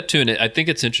I like that too. And I think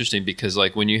it's interesting because,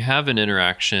 like, when you have an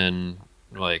interaction,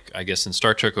 like, I guess in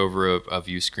Star Trek over a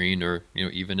view screen, or, you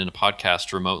know, even in a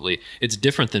podcast remotely, it's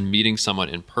different than meeting someone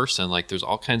in person. Like, there's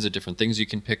all kinds of different things you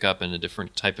can pick up in a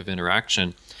different type of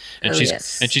interaction. And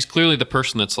she's clearly the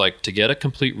person that's like, to get a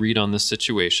complete read on this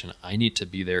situation, I need to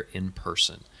be there in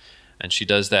person. And she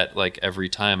does that like every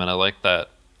time. And I like that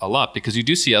a lot, because you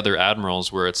do see other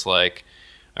admirals where it's like,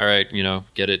 all right, you know,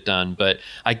 get it done. But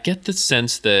I get the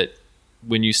sense that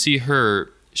when you see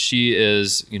her, she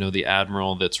is, you know, the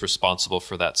admiral that's responsible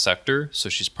for that sector. So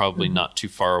she's probably not too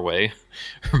far away,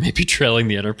 or maybe trailing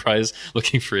the Enterprise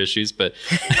looking for issues. But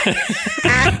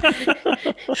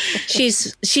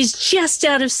she's just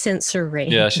out of sensor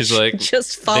range. Yeah, she's like,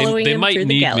 just following they him might through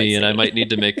need the galaxy. me, and I might need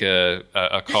to make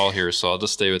a call here, so I'll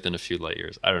just stay within a few light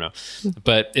years. I don't know.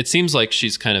 But it seems like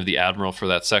she's kind of the admiral for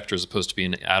that sector, as opposed to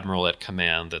being an admiral at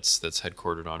command that's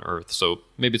headquartered on Earth. So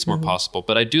maybe it's more possible.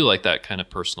 But I do like that kind of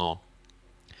personal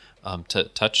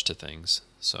touch to things.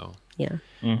 So yeah.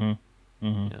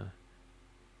 Yeah.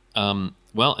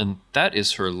 Well, and that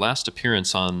is her last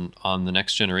appearance on The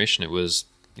Next Generation. It was,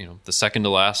 you know, the second to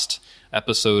last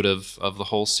episode of the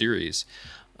whole series.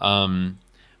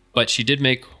 But she did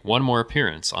make one more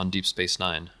appearance on Deep Space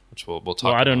Nine, which we'll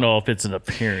talk about. I don't know if it's an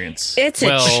appearance. It's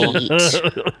a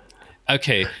cheat.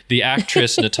 Okay, the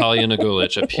actress Natalia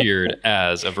Nagulich appeared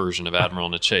as a version of Admiral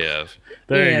Nechayev.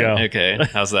 There you go. Okay,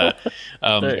 how's that?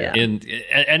 And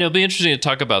it'll be interesting to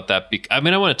talk about that. I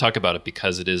mean, I want to talk about it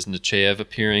because it is Nechayev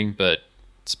appearing, but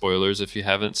spoilers if you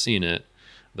haven't seen it.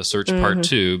 The Search Part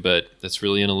 2, but it's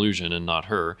really an illusion and not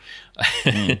her.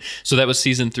 So that was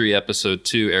Season 3, Episode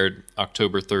 2, aired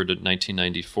October 3rd,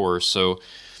 1994. So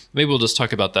maybe we'll just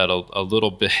talk about that a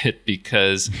little bit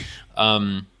because...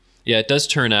 yeah, it does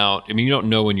turn out, I mean, you don't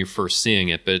know when you're first seeing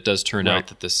it, but it does turn out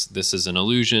that this is an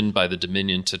illusion by the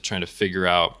Dominion to trying to figure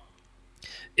out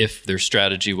if their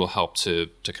strategy will help to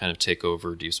kind of take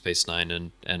over Deep Space Nine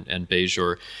and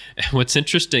Bajor. And what's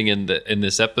interesting in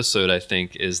this episode, I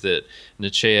think, is that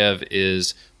Nechayev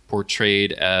is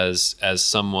portrayed as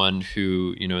someone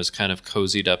who, you know, is kind of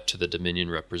cozied up to the Dominion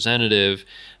representative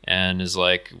and is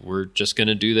like, we're just going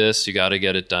to do this. You got to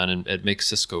get it done. And it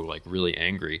makes Sisko like really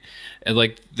angry. And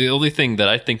like the only thing that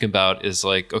I think about is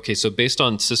like, okay, so based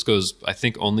on Sisko's, I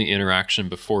think, only interaction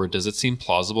before, does it seem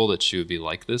plausible that she would be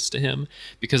like this to him?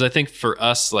 Because I think for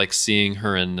us, like seeing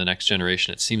her in The Next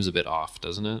Generation, it seems a bit off,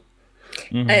 doesn't it?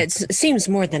 It seems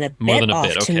more than a bit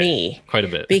off to me. Quite a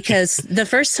bit. Because the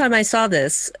first time I saw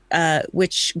this,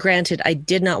 which granted, I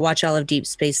did not watch all of Deep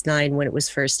Space Nine when it was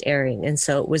first airing. And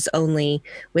so it was only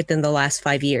within the last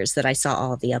 5 years that I saw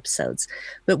all of the episodes.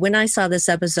 But when I saw this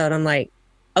episode, I'm like,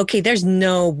 okay, there's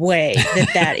no way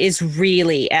that is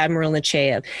really Admiral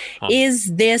Nechayev.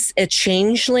 Is this a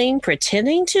changeling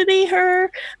pretending to be her?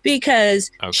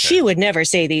 Because she would never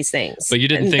say these things. But you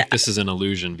didn't think this is an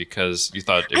illusion because you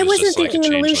thought it was I wasn't just like a thinking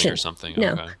an changeling illusion or something?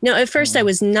 No, okay. no. At first, I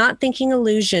was not thinking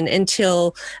illusion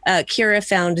until Kira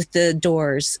found the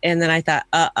doors, and then I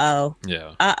thought,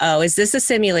 is this a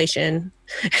simulation?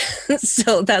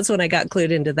 So that's when I got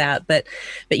clued into that. But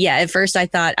yeah, at first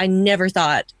I never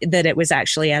thought that it was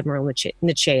actually Admiral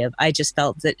Nechayev. I just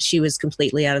felt that she was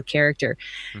completely out of character.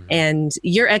 And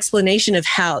your explanation of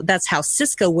how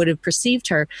Sisko would have perceived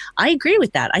her, I agree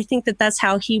with that. I think that that's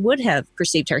how he would have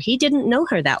perceived her. He didn't know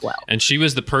her that well. And she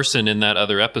was the person in that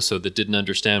other episode that didn't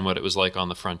understand what it was like on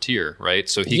the frontier, right?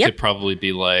 So he could probably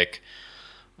be like,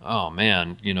 oh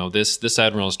man, you know, this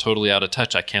admiral is totally out of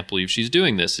touch. I can't believe she's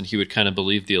doing this. And he would kind of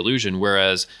believe the illusion.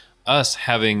 Whereas us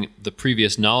having the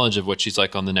previous knowledge of what she's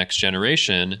like on The Next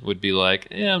Generation would be like,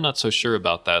 yeah, I'm not so sure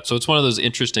about that. So it's one of those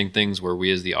interesting things where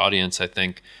we as the audience, I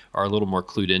think, are a little more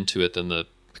clued into it than the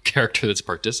character that's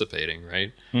participating,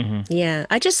 right? Mm-hmm. Yeah,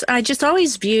 I just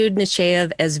always viewed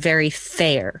Nechayev as very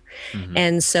fair. Mm-hmm.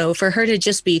 And so for her to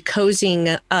just be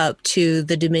cozying up to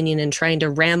the Dominion and trying to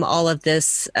ram all of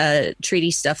this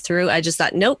treaty stuff through, I just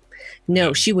thought, nope, no,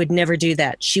 Yeah. she would never do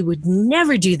that. She would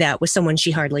never do that with someone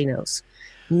she hardly knows.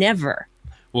 Never.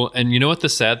 Well, and you know what the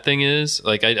sad thing is?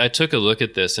 Like, I took a look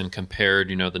at this and compared,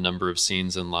 the number of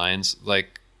scenes and lines.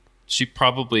 Like,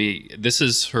 this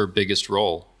is her biggest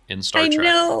role in Star Trek. I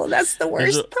know, that's the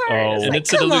worst part. Oh. And Like,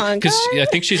 it's come on, because guys.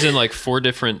 I think she's in like 4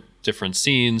 different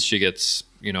scenes. She gets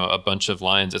a bunch of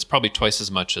lines. It's probably twice as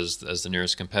much as the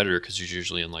nearest competitor, because she's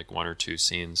usually in like 1 or 2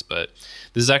 scenes. But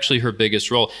this is actually her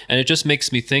biggest role, and it just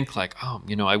makes me think like, oh,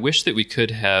 I wish that we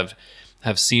could have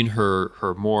seen her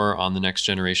more on The Next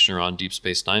Generation or on Deep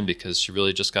Space Nine, because she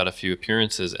really just got a few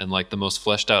appearances, and like the most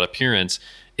fleshed out appearance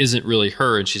isn't really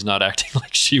her, and she's not acting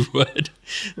like she would.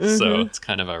 So it's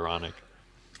kind of ironic.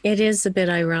 It is a bit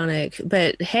ironic,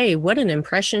 but hey, what an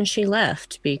impression she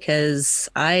left, because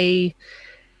I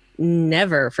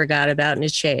never forgot about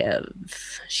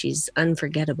Nechayev. She's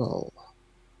unforgettable.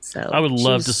 So I would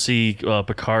love to see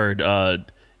Picard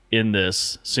in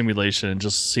this simulation and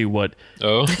just see what you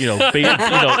know what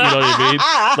I mean.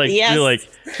 Like Yes.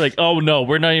 you're like oh no,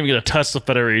 we're not even gonna touch the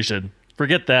Federation.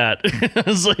 Forget that.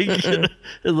 It's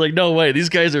like no way. These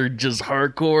guys are just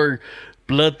hardcore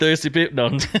bloodthirsty people.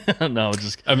 No, no,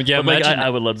 just. I mean, yeah. But, Imagine, I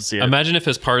would love to see it. Imagine if,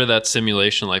 as part of that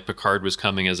simulation, like Picard was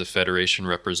coming as a Federation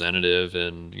representative,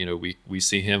 and we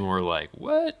see him, and we're like,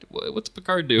 what's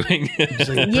Picard doing? It's like, the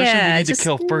person we need to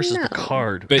kill first is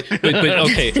Picard. But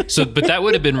okay, but that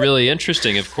would have been really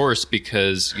interesting, of course,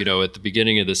 because at the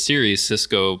beginning of the series,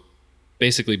 Sisko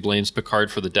basically blames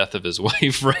Picard for the death of his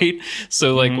wife, right?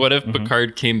 So like, what if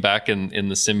Picard came back in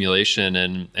the simulation,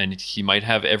 and he might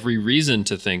have every reason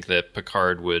to think that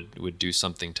Picard would do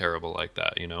something terrible like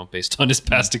that, based on his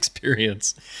past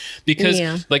experience.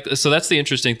 Because so that's the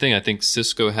interesting thing. I think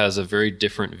Sisko has a very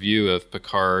different view of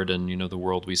Picard and the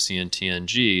world we see in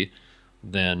TNG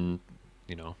than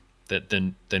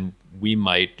than we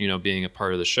might, being a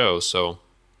part of the show. So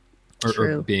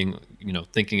or being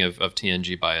thinking of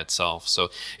TNG by itself. So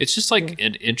it's just like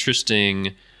an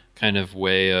interesting kind of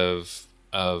way of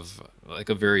like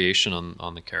a variation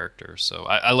on the character. So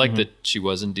I like that she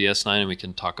was in DS9, and we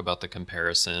can talk about the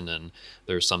comparison, and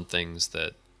there's some things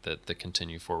that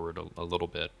continue forward a little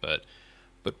bit, but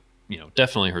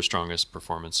definitely her strongest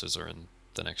performances are in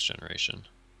The Next Generation.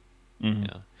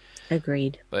 Yeah.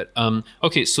 Agreed. But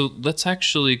okay, so let's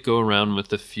actually go around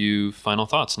with a few final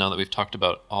thoughts now that we've talked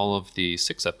about all of the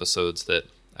 6 episodes that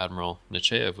Admiral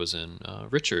Nechayev was in.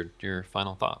 Richard, your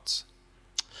final thoughts?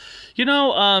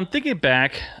 Thinking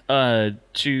back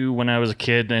to when I was a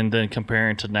kid, and then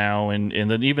comparing to now, and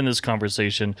then even this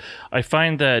conversation, I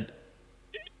find that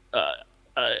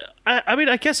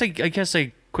I guess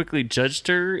I quickly judged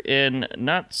her in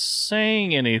not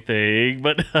saying anything,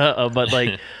 but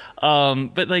like.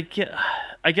 Yeah,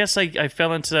 I guess I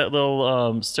fell into that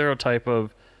little stereotype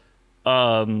of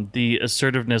the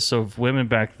assertiveness of women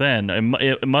back then.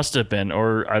 It must have been,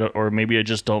 or maybe I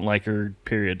just don't like her.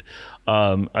 Period.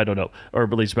 I don't know, or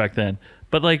at least back then.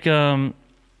 But like,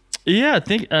 yeah,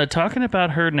 talking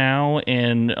about her now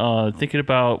and thinking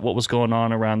about what was going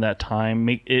on around that time,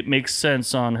 it makes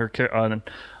sense on her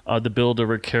the build of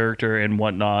her character and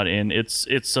whatnot, and it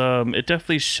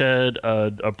definitely shed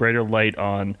a brighter light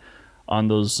on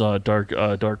those dark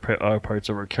parts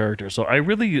of her character. So I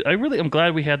really am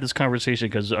glad we had this conversation,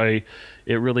 because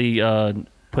it really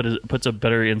puts a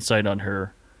better insight on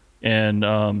her,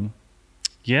 and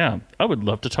yeah, I would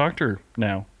love to talk to her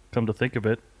now. Come to think of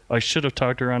it, I should have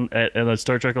talked to her at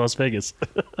Star Trek Las Vegas.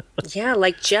 Yeah,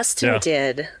 like Justin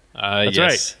did. That's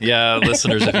yes. right. Yeah,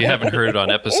 listeners, if you haven't heard it, on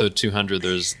episode 200,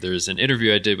 there's an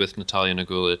interview I did with Natalia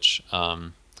Nagulich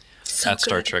at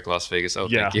Star Trek Las Vegas. Oh,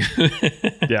 thank you.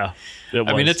 Yeah.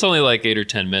 I mean, it's only like 8 or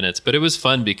 10 minutes, but it was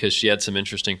fun because she had some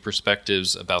interesting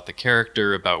perspectives about the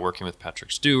character, about working with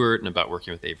Patrick Stewart, and about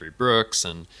working with Avery Brooks,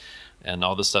 and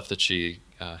all the stuff that she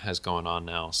has going on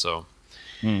now. So,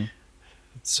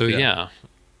 yeah,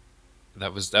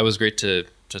 that was great to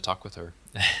talk with her.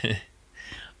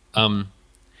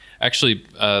 Actually,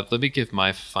 let me give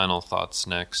my final thoughts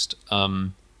next.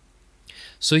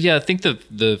 So yeah, I think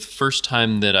the first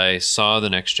time that I saw The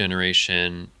Next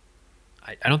Generation,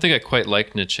 I don't think I quite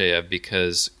liked Nechayev,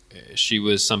 because she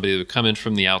was somebody that would come in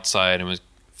from the outside and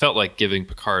felt like giving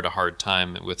Picard a hard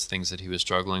time with things that he was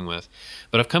struggling with.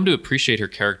 But I've come to appreciate her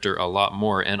character a lot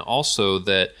more, and also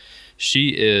that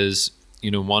she is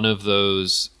one of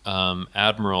those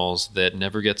admirals that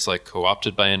never gets like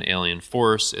co-opted by an alien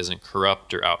force, isn't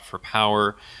corrupt or out for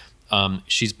power.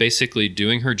 she's basically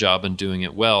doing her job and doing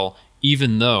it well,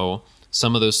 even though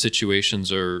some of those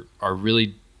situations are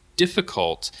really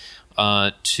difficult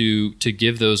to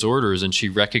give those orders, and she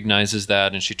recognizes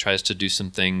that, and she tries to do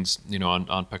some things,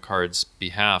 on Picard's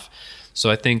behalf. So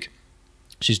I think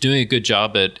she's doing a good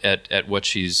job at what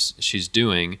she's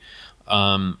doing,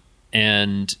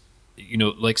 and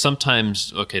like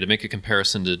sometimes, okay, to make a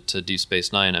comparison to Deep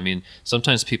Space Nine, I mean,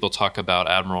 sometimes people talk about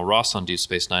Admiral Ross on Deep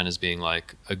Space Nine as being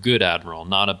like a good admiral,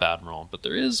 not a bad admiral. But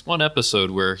there is one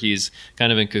episode where he's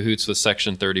kind of in cahoots with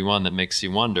Section 31 that makes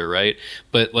you wonder, right?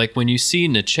 But like when you see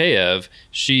Nechayev,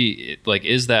 she like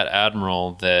is that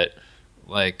admiral that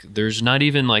like there's not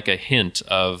even like a hint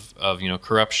of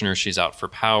corruption, or she's out for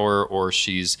power, or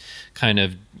she's kind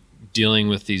of dealing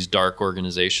with these dark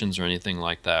organizations or anything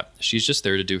like that. She's just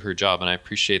there to do her job, and I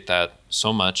appreciate that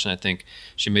so much. And I think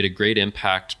she made a great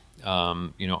impact,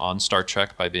 on Star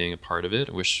Trek by being a part of it.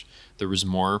 I wish there was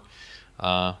more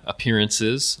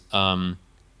appearances. I'm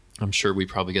sure we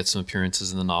probably get some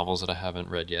appearances in the novels that I haven't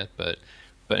read yet, but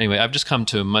anyway, I've just come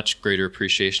to a much greater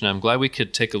appreciation. I'm glad we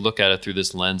could take a look at it through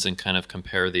this lens and kind of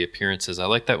compare the appearances. I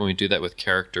like that when we do that with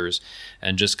characters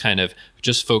and just kind of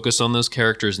just focus on those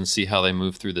characters and see how they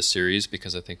move through the series,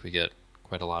 because I think we get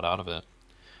quite a lot out of it.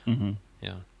 Mm-hmm.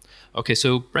 Yeah. Okay,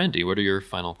 so Brandy, what are your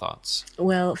final thoughts?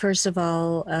 Well, first of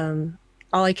all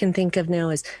I can think of now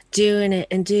is doing it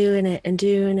and doing it and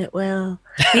doing it well.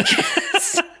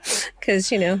 Because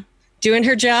doing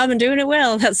her job and doing it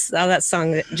well. That's that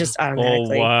song that just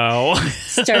automatically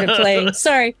started playing.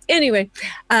 Sorry. Anyway,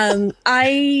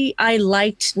 I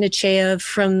liked Nechayev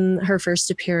from her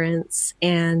first appearance,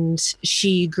 and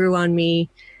she grew on me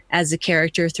as a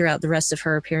character throughout the rest of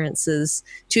her appearances,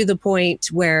 to the point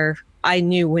where I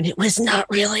knew when it was not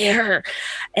really her.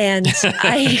 And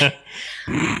I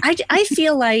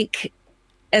feel like,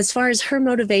 as far as her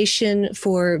motivation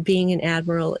for being an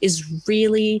admiral, is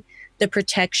really the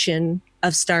protection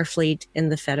of Starfleet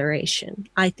and the Federation.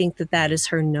 I think that is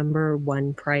her number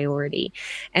one priority.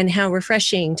 And how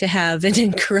refreshing to have an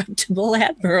incorruptible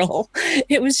admiral.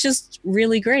 It was just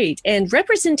really great. And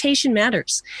representation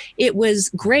matters. It was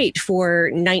great for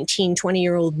 19,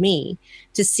 20-year-old me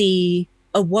to see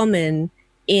a woman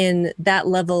in that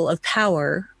level of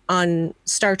power on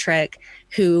Star Trek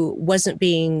who wasn't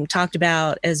being talked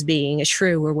about as being a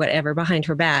shrew or whatever behind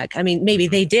her back. I mean, maybe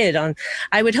they did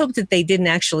I would hope that they didn't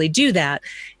actually do that.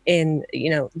 And,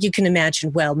 you can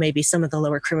imagine, well, maybe some of the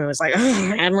lower crewmen was like,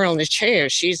 oh, Admiral Nechayev,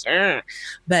 she's,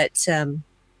 But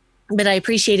I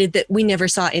appreciated that we never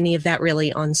saw any of that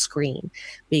really on screen,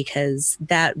 because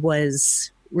that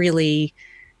was really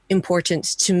important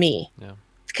to me. Yeah.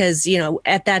 Because,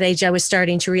 at that age, I was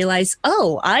starting to realize,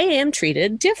 I am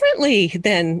treated differently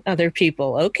than other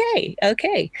people.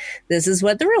 Okay. This is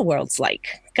what the real world's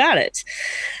like. Got it.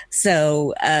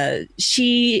 So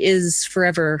she is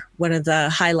forever one of the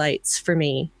highlights for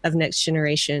me of Next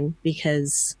Generation,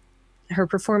 because her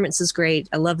performance is great.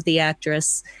 I love the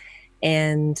actress.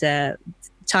 And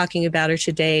talking about her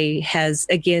today has,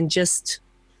 again, just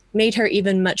made her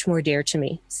even much more dear to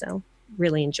me. So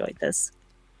really enjoyed this.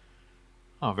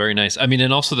 Oh, very nice. I mean,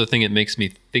 and also the thing it makes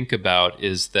me think about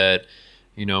is that,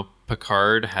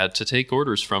 Picard had to take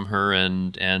orders from her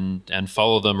and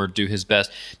follow them or do his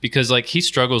best, because like he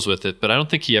struggles with it, but I don't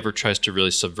think he ever tries to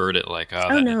really subvert it. Like,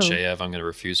 Nechayev, I'm going to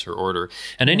refuse her order.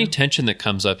 And any tension that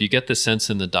comes up, you get the sense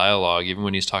in the dialogue, even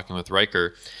when he's talking with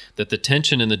Riker, that the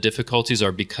tension and the difficulties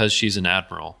are because she's an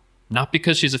admiral. Not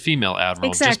because she's a female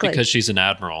admiral, just because she's an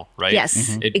admiral, right?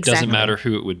 Yes, mm-hmm. It doesn't matter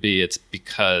who it would be. It's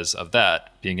because of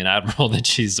that, being an admiral, that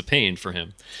she's a pain for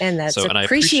him. And that's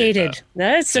appreciated.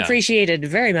 That's appreciated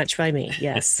very much by me,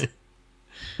 yes.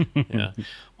 Yeah.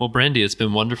 Well, Brandy, it's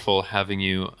been wonderful having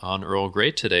you on Earl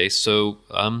Grey today. So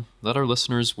let our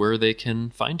listeners where they can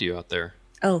find you out there.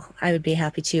 Oh, I would be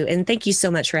happy to. And thank you so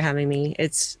much for having me.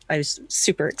 I was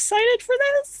super excited for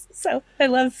this. So I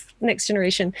love Next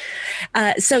Generation.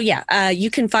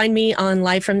 You can find me on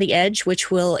Live from the Edge,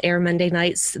 which will air Monday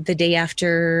nights, the day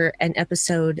after an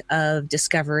episode of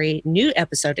Discovery,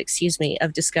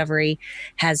 of Discovery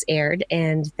has aired.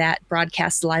 And that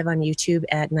broadcasts live on YouTube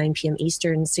at 9 p.m.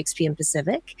 Eastern, 6 p.m.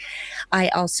 Pacific. I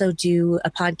also do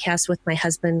a podcast with my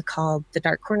husband called The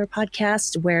Dark Corner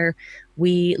Podcast, where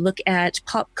we look at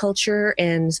pop culture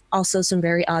and also some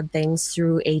very odd things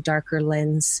through a darker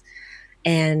lens.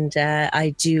 And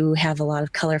I do have a lot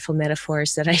of colorful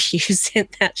metaphors that I use in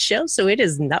that show. So it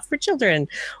is not for children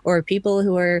or people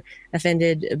who are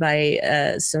offended by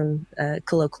some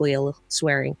colloquial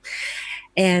swearing.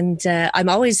 And I'm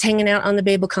always hanging out on the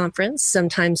Babel Conference.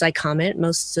 Sometimes I comment.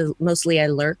 Mostly I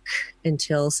lurk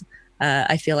until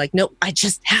I feel like, nope, I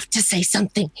just have to say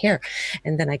something here.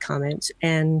 And then I comment.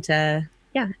 And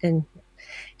and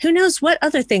who knows what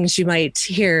other things you might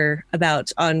hear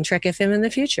about on Trek FM in the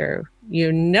future.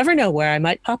 You never know where I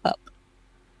might pop up.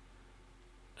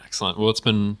 Excellent. Well, it's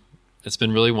been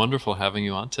really wonderful having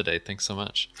you on today. Thanks so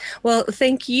much. Well,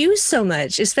 thank you so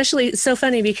much. Especially, it's so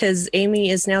funny because Amy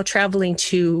is now traveling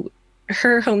to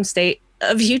her home state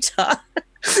of Utah,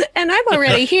 and I'm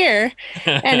already here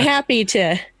and happy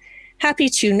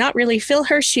to not really fill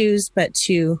her shoes, but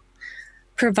to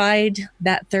provide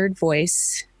that third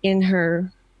voice in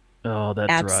her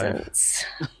absence.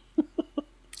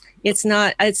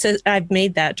 I've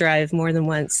made that drive more than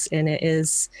once, and it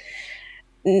is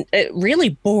really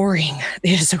boring.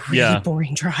 It is a really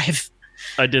boring drive.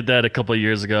 I did that a couple of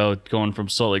years ago, going from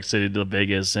Salt Lake City to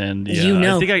Vegas, and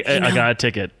I think I got a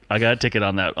ticket. I got a ticket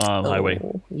on that highway.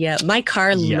 Yeah, my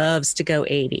car loves to go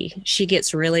 80. She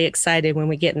gets really excited when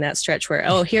we get in that stretch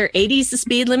where, here, 80 is the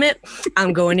speed limit.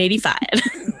 I'm going 85.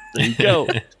 There you go.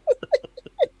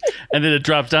 And then it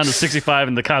drops down to 65,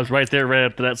 and the cop's right there, right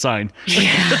up to that sign.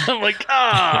 Yeah. I'm like,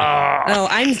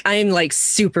 I'm like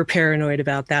super paranoid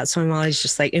about that. So I'm always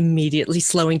just like immediately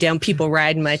slowing down, people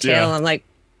riding my tail. Yeah. I'm like,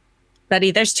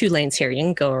 buddy, there's 2 lanes here. You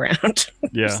can go around.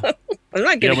 Yeah. So I'm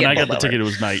not gonna when I got the ticket, it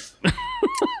was night.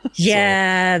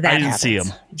 Yeah, so that I didn't happens. see him.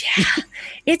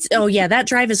 Yeah. That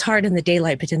drive is hard in the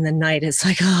daylight, but in the night, it's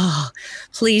like,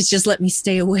 please just let me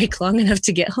stay awake long enough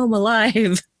to get home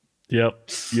alive.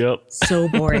 Yep. So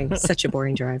boring. Such a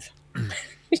boring drive.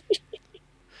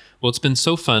 Well, it's been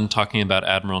so fun talking about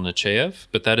Admiral Nechayev,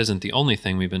 but that isn't the only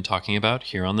thing we've been talking about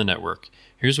here on the network.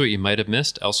 Here's what you might have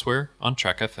missed elsewhere on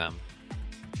Trek FM.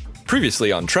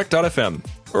 Previously on Trek.fm,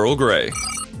 Earl Grey.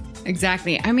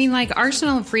 Exactly. I mean, like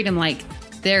Arsenal of Freedom, like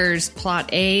there's plot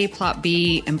A, plot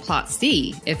B, and plot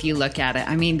C, if you look at it.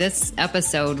 I mean, this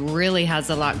episode really has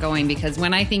a lot going because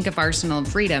when I think of Arsenal of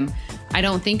Freedom, I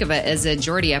don't think of it as a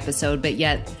Geordi episode, but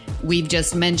yet we've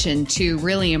just mentioned 2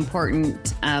 really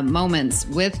important moments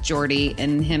with Geordi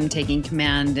and him taking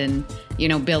command and,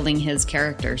 building his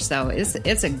character. So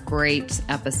it's a great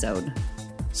episode.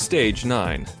 Stage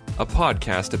 9, a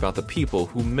podcast about the people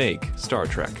who make Star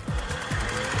Trek.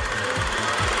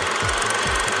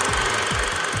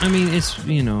 I mean, it's,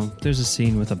 there's a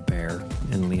scene with a bear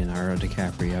and Leonardo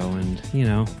DiCaprio and,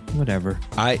 whatever.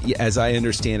 As I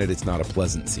understand it, it's not a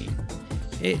pleasant scene.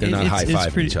 They're not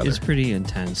high-fiving each other. It's pretty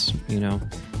intense,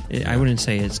 I wouldn't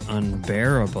say it's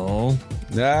unbearable,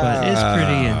 but it's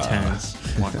pretty intense.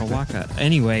 Waka waka.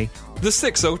 Anyway. The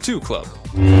 602 Club.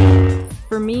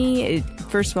 For me,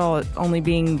 first of all, only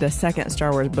being the second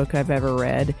Star Wars book I've ever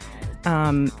read,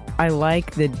 I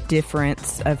like the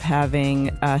difference of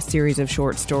having a series of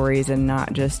short stories and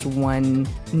not just one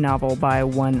novel by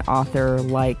one author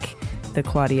like the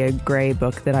Claudia Gray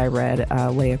book that I read,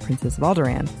 Leia, Princess of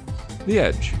Alderaan. The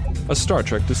Edge, a Star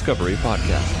Trek Discovery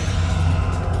podcast.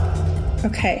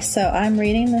 Okay, so I'm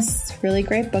reading this really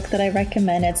great book that I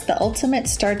recommend. It's The Ultimate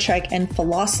Star Trek and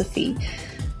Philosophy,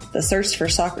 The Search for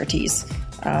Socrates.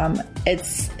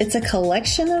 It's a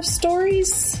collection of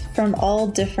stories from all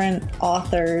different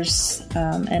authors,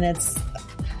 and it's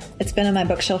been on my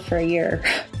bookshelf for a year.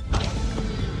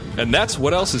 And that's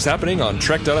what else is happening on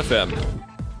Trek.fm.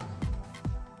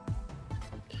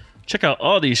 Check out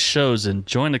all these shows and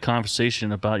join the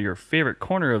conversation about your favorite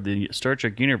corner of the Star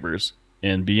Trek universe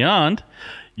and beyond.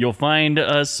 You'll find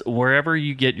us wherever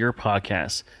you get your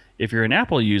podcasts. If you're an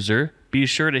Apple user, be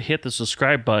sure to hit the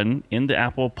subscribe button in the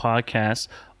Apple Podcasts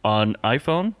on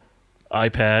iPhone,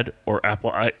 iPad, or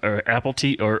Apple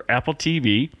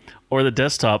TV, or the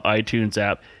desktop iTunes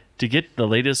app to get the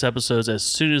latest episodes as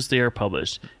soon as they are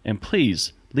published. And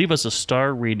please leave us a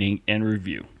star rating and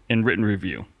written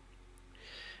review.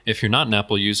 If you're not an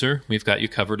Apple user, we've got you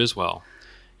covered as well.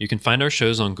 You can find our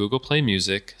shows on Google Play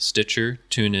Music, Stitcher,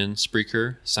 TuneIn,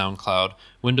 Spreaker, SoundCloud,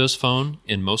 Windows Phone,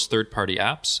 in most third-party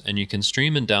apps, and you can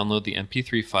stream and download the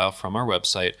MP3 file from our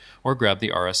website or grab the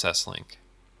RSS link.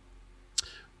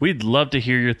 We'd love to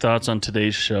hear your thoughts on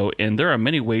today's show, and there are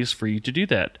many ways for you to do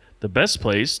that. The best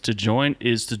place to join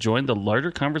the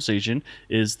larger conversation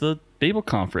is the Babel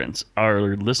Conference,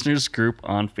 our listeners group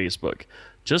on Facebook.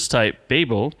 Just type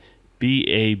Babel,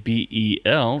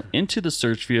 Babel, into the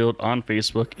search field on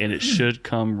Facebook, and it should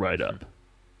come right up.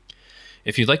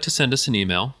 If you'd like to send us an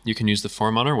email, you can use the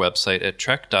form on our website at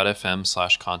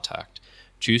trek.fm/contact.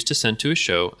 Choose to send to a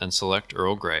show and select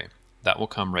Earl Grey. That will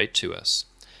come right to us.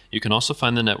 You can also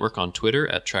find the network on Twitter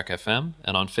at TrekFM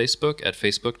and on Facebook at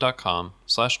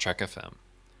facebook.com/TrekFM.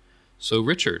 So,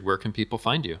 Richard, where can people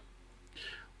find you?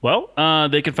 Well,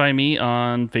 they can find me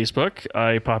on Facebook.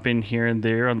 I pop in here and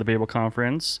there on the Babel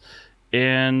Conference.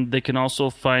 And they can also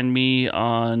find me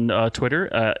on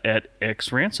Twitter at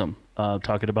xransom,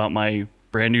 talking about my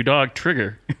brand new dog,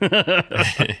 Trigger.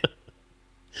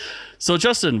 So,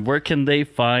 Justin, where can they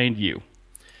find you?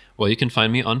 Well, you can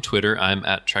find me on Twitter. I'm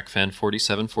at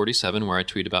TrekFan4747, where I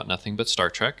tweet about nothing but Star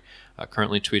Trek.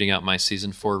 Currently tweeting out my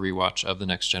Season 4 rewatch of The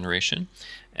Next Generation.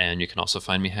 And you can also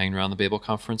find me hanging around the Babel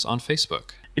Conference on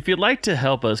Facebook. If you'd like to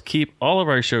help us keep all of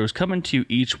our shows coming to you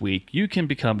each week, you can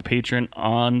become a patron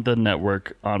on the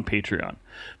network on Patreon.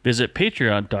 Visit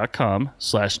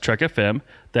patreon.com/TrekFM.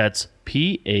 That's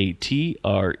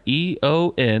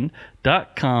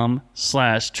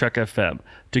patreon.com/TrekFM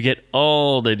to get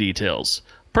all the details.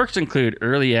 Perks include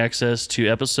early access to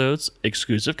episodes,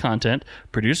 exclusive content,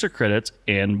 producer credits,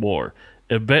 and more.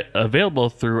 Available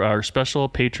through our special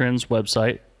patrons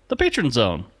website, the Patron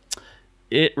Zone.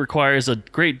 It requires a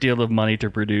great deal of money to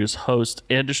produce, host,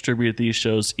 and distribute these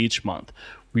shows each month.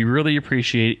 We really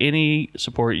appreciate any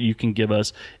support you can give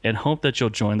us and hope that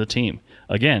you'll join the team.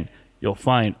 Again, you'll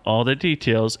find all the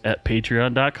details at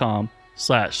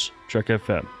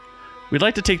patreon.com/TrekFM. We'd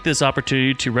like to take this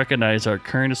opportunity to recognize our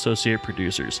current associate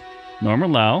producers, Norma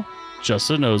Lau,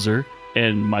 Justin Ozer,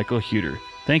 and Michael Huter.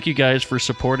 Thank you guys for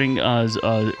supporting us,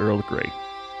 Earl Grey.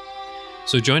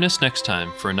 So join us next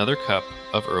time for another cup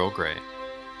of Earl Grey.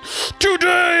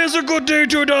 Today is a good day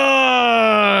to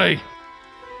die!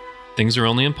 Things are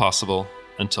only impossible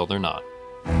until they're not.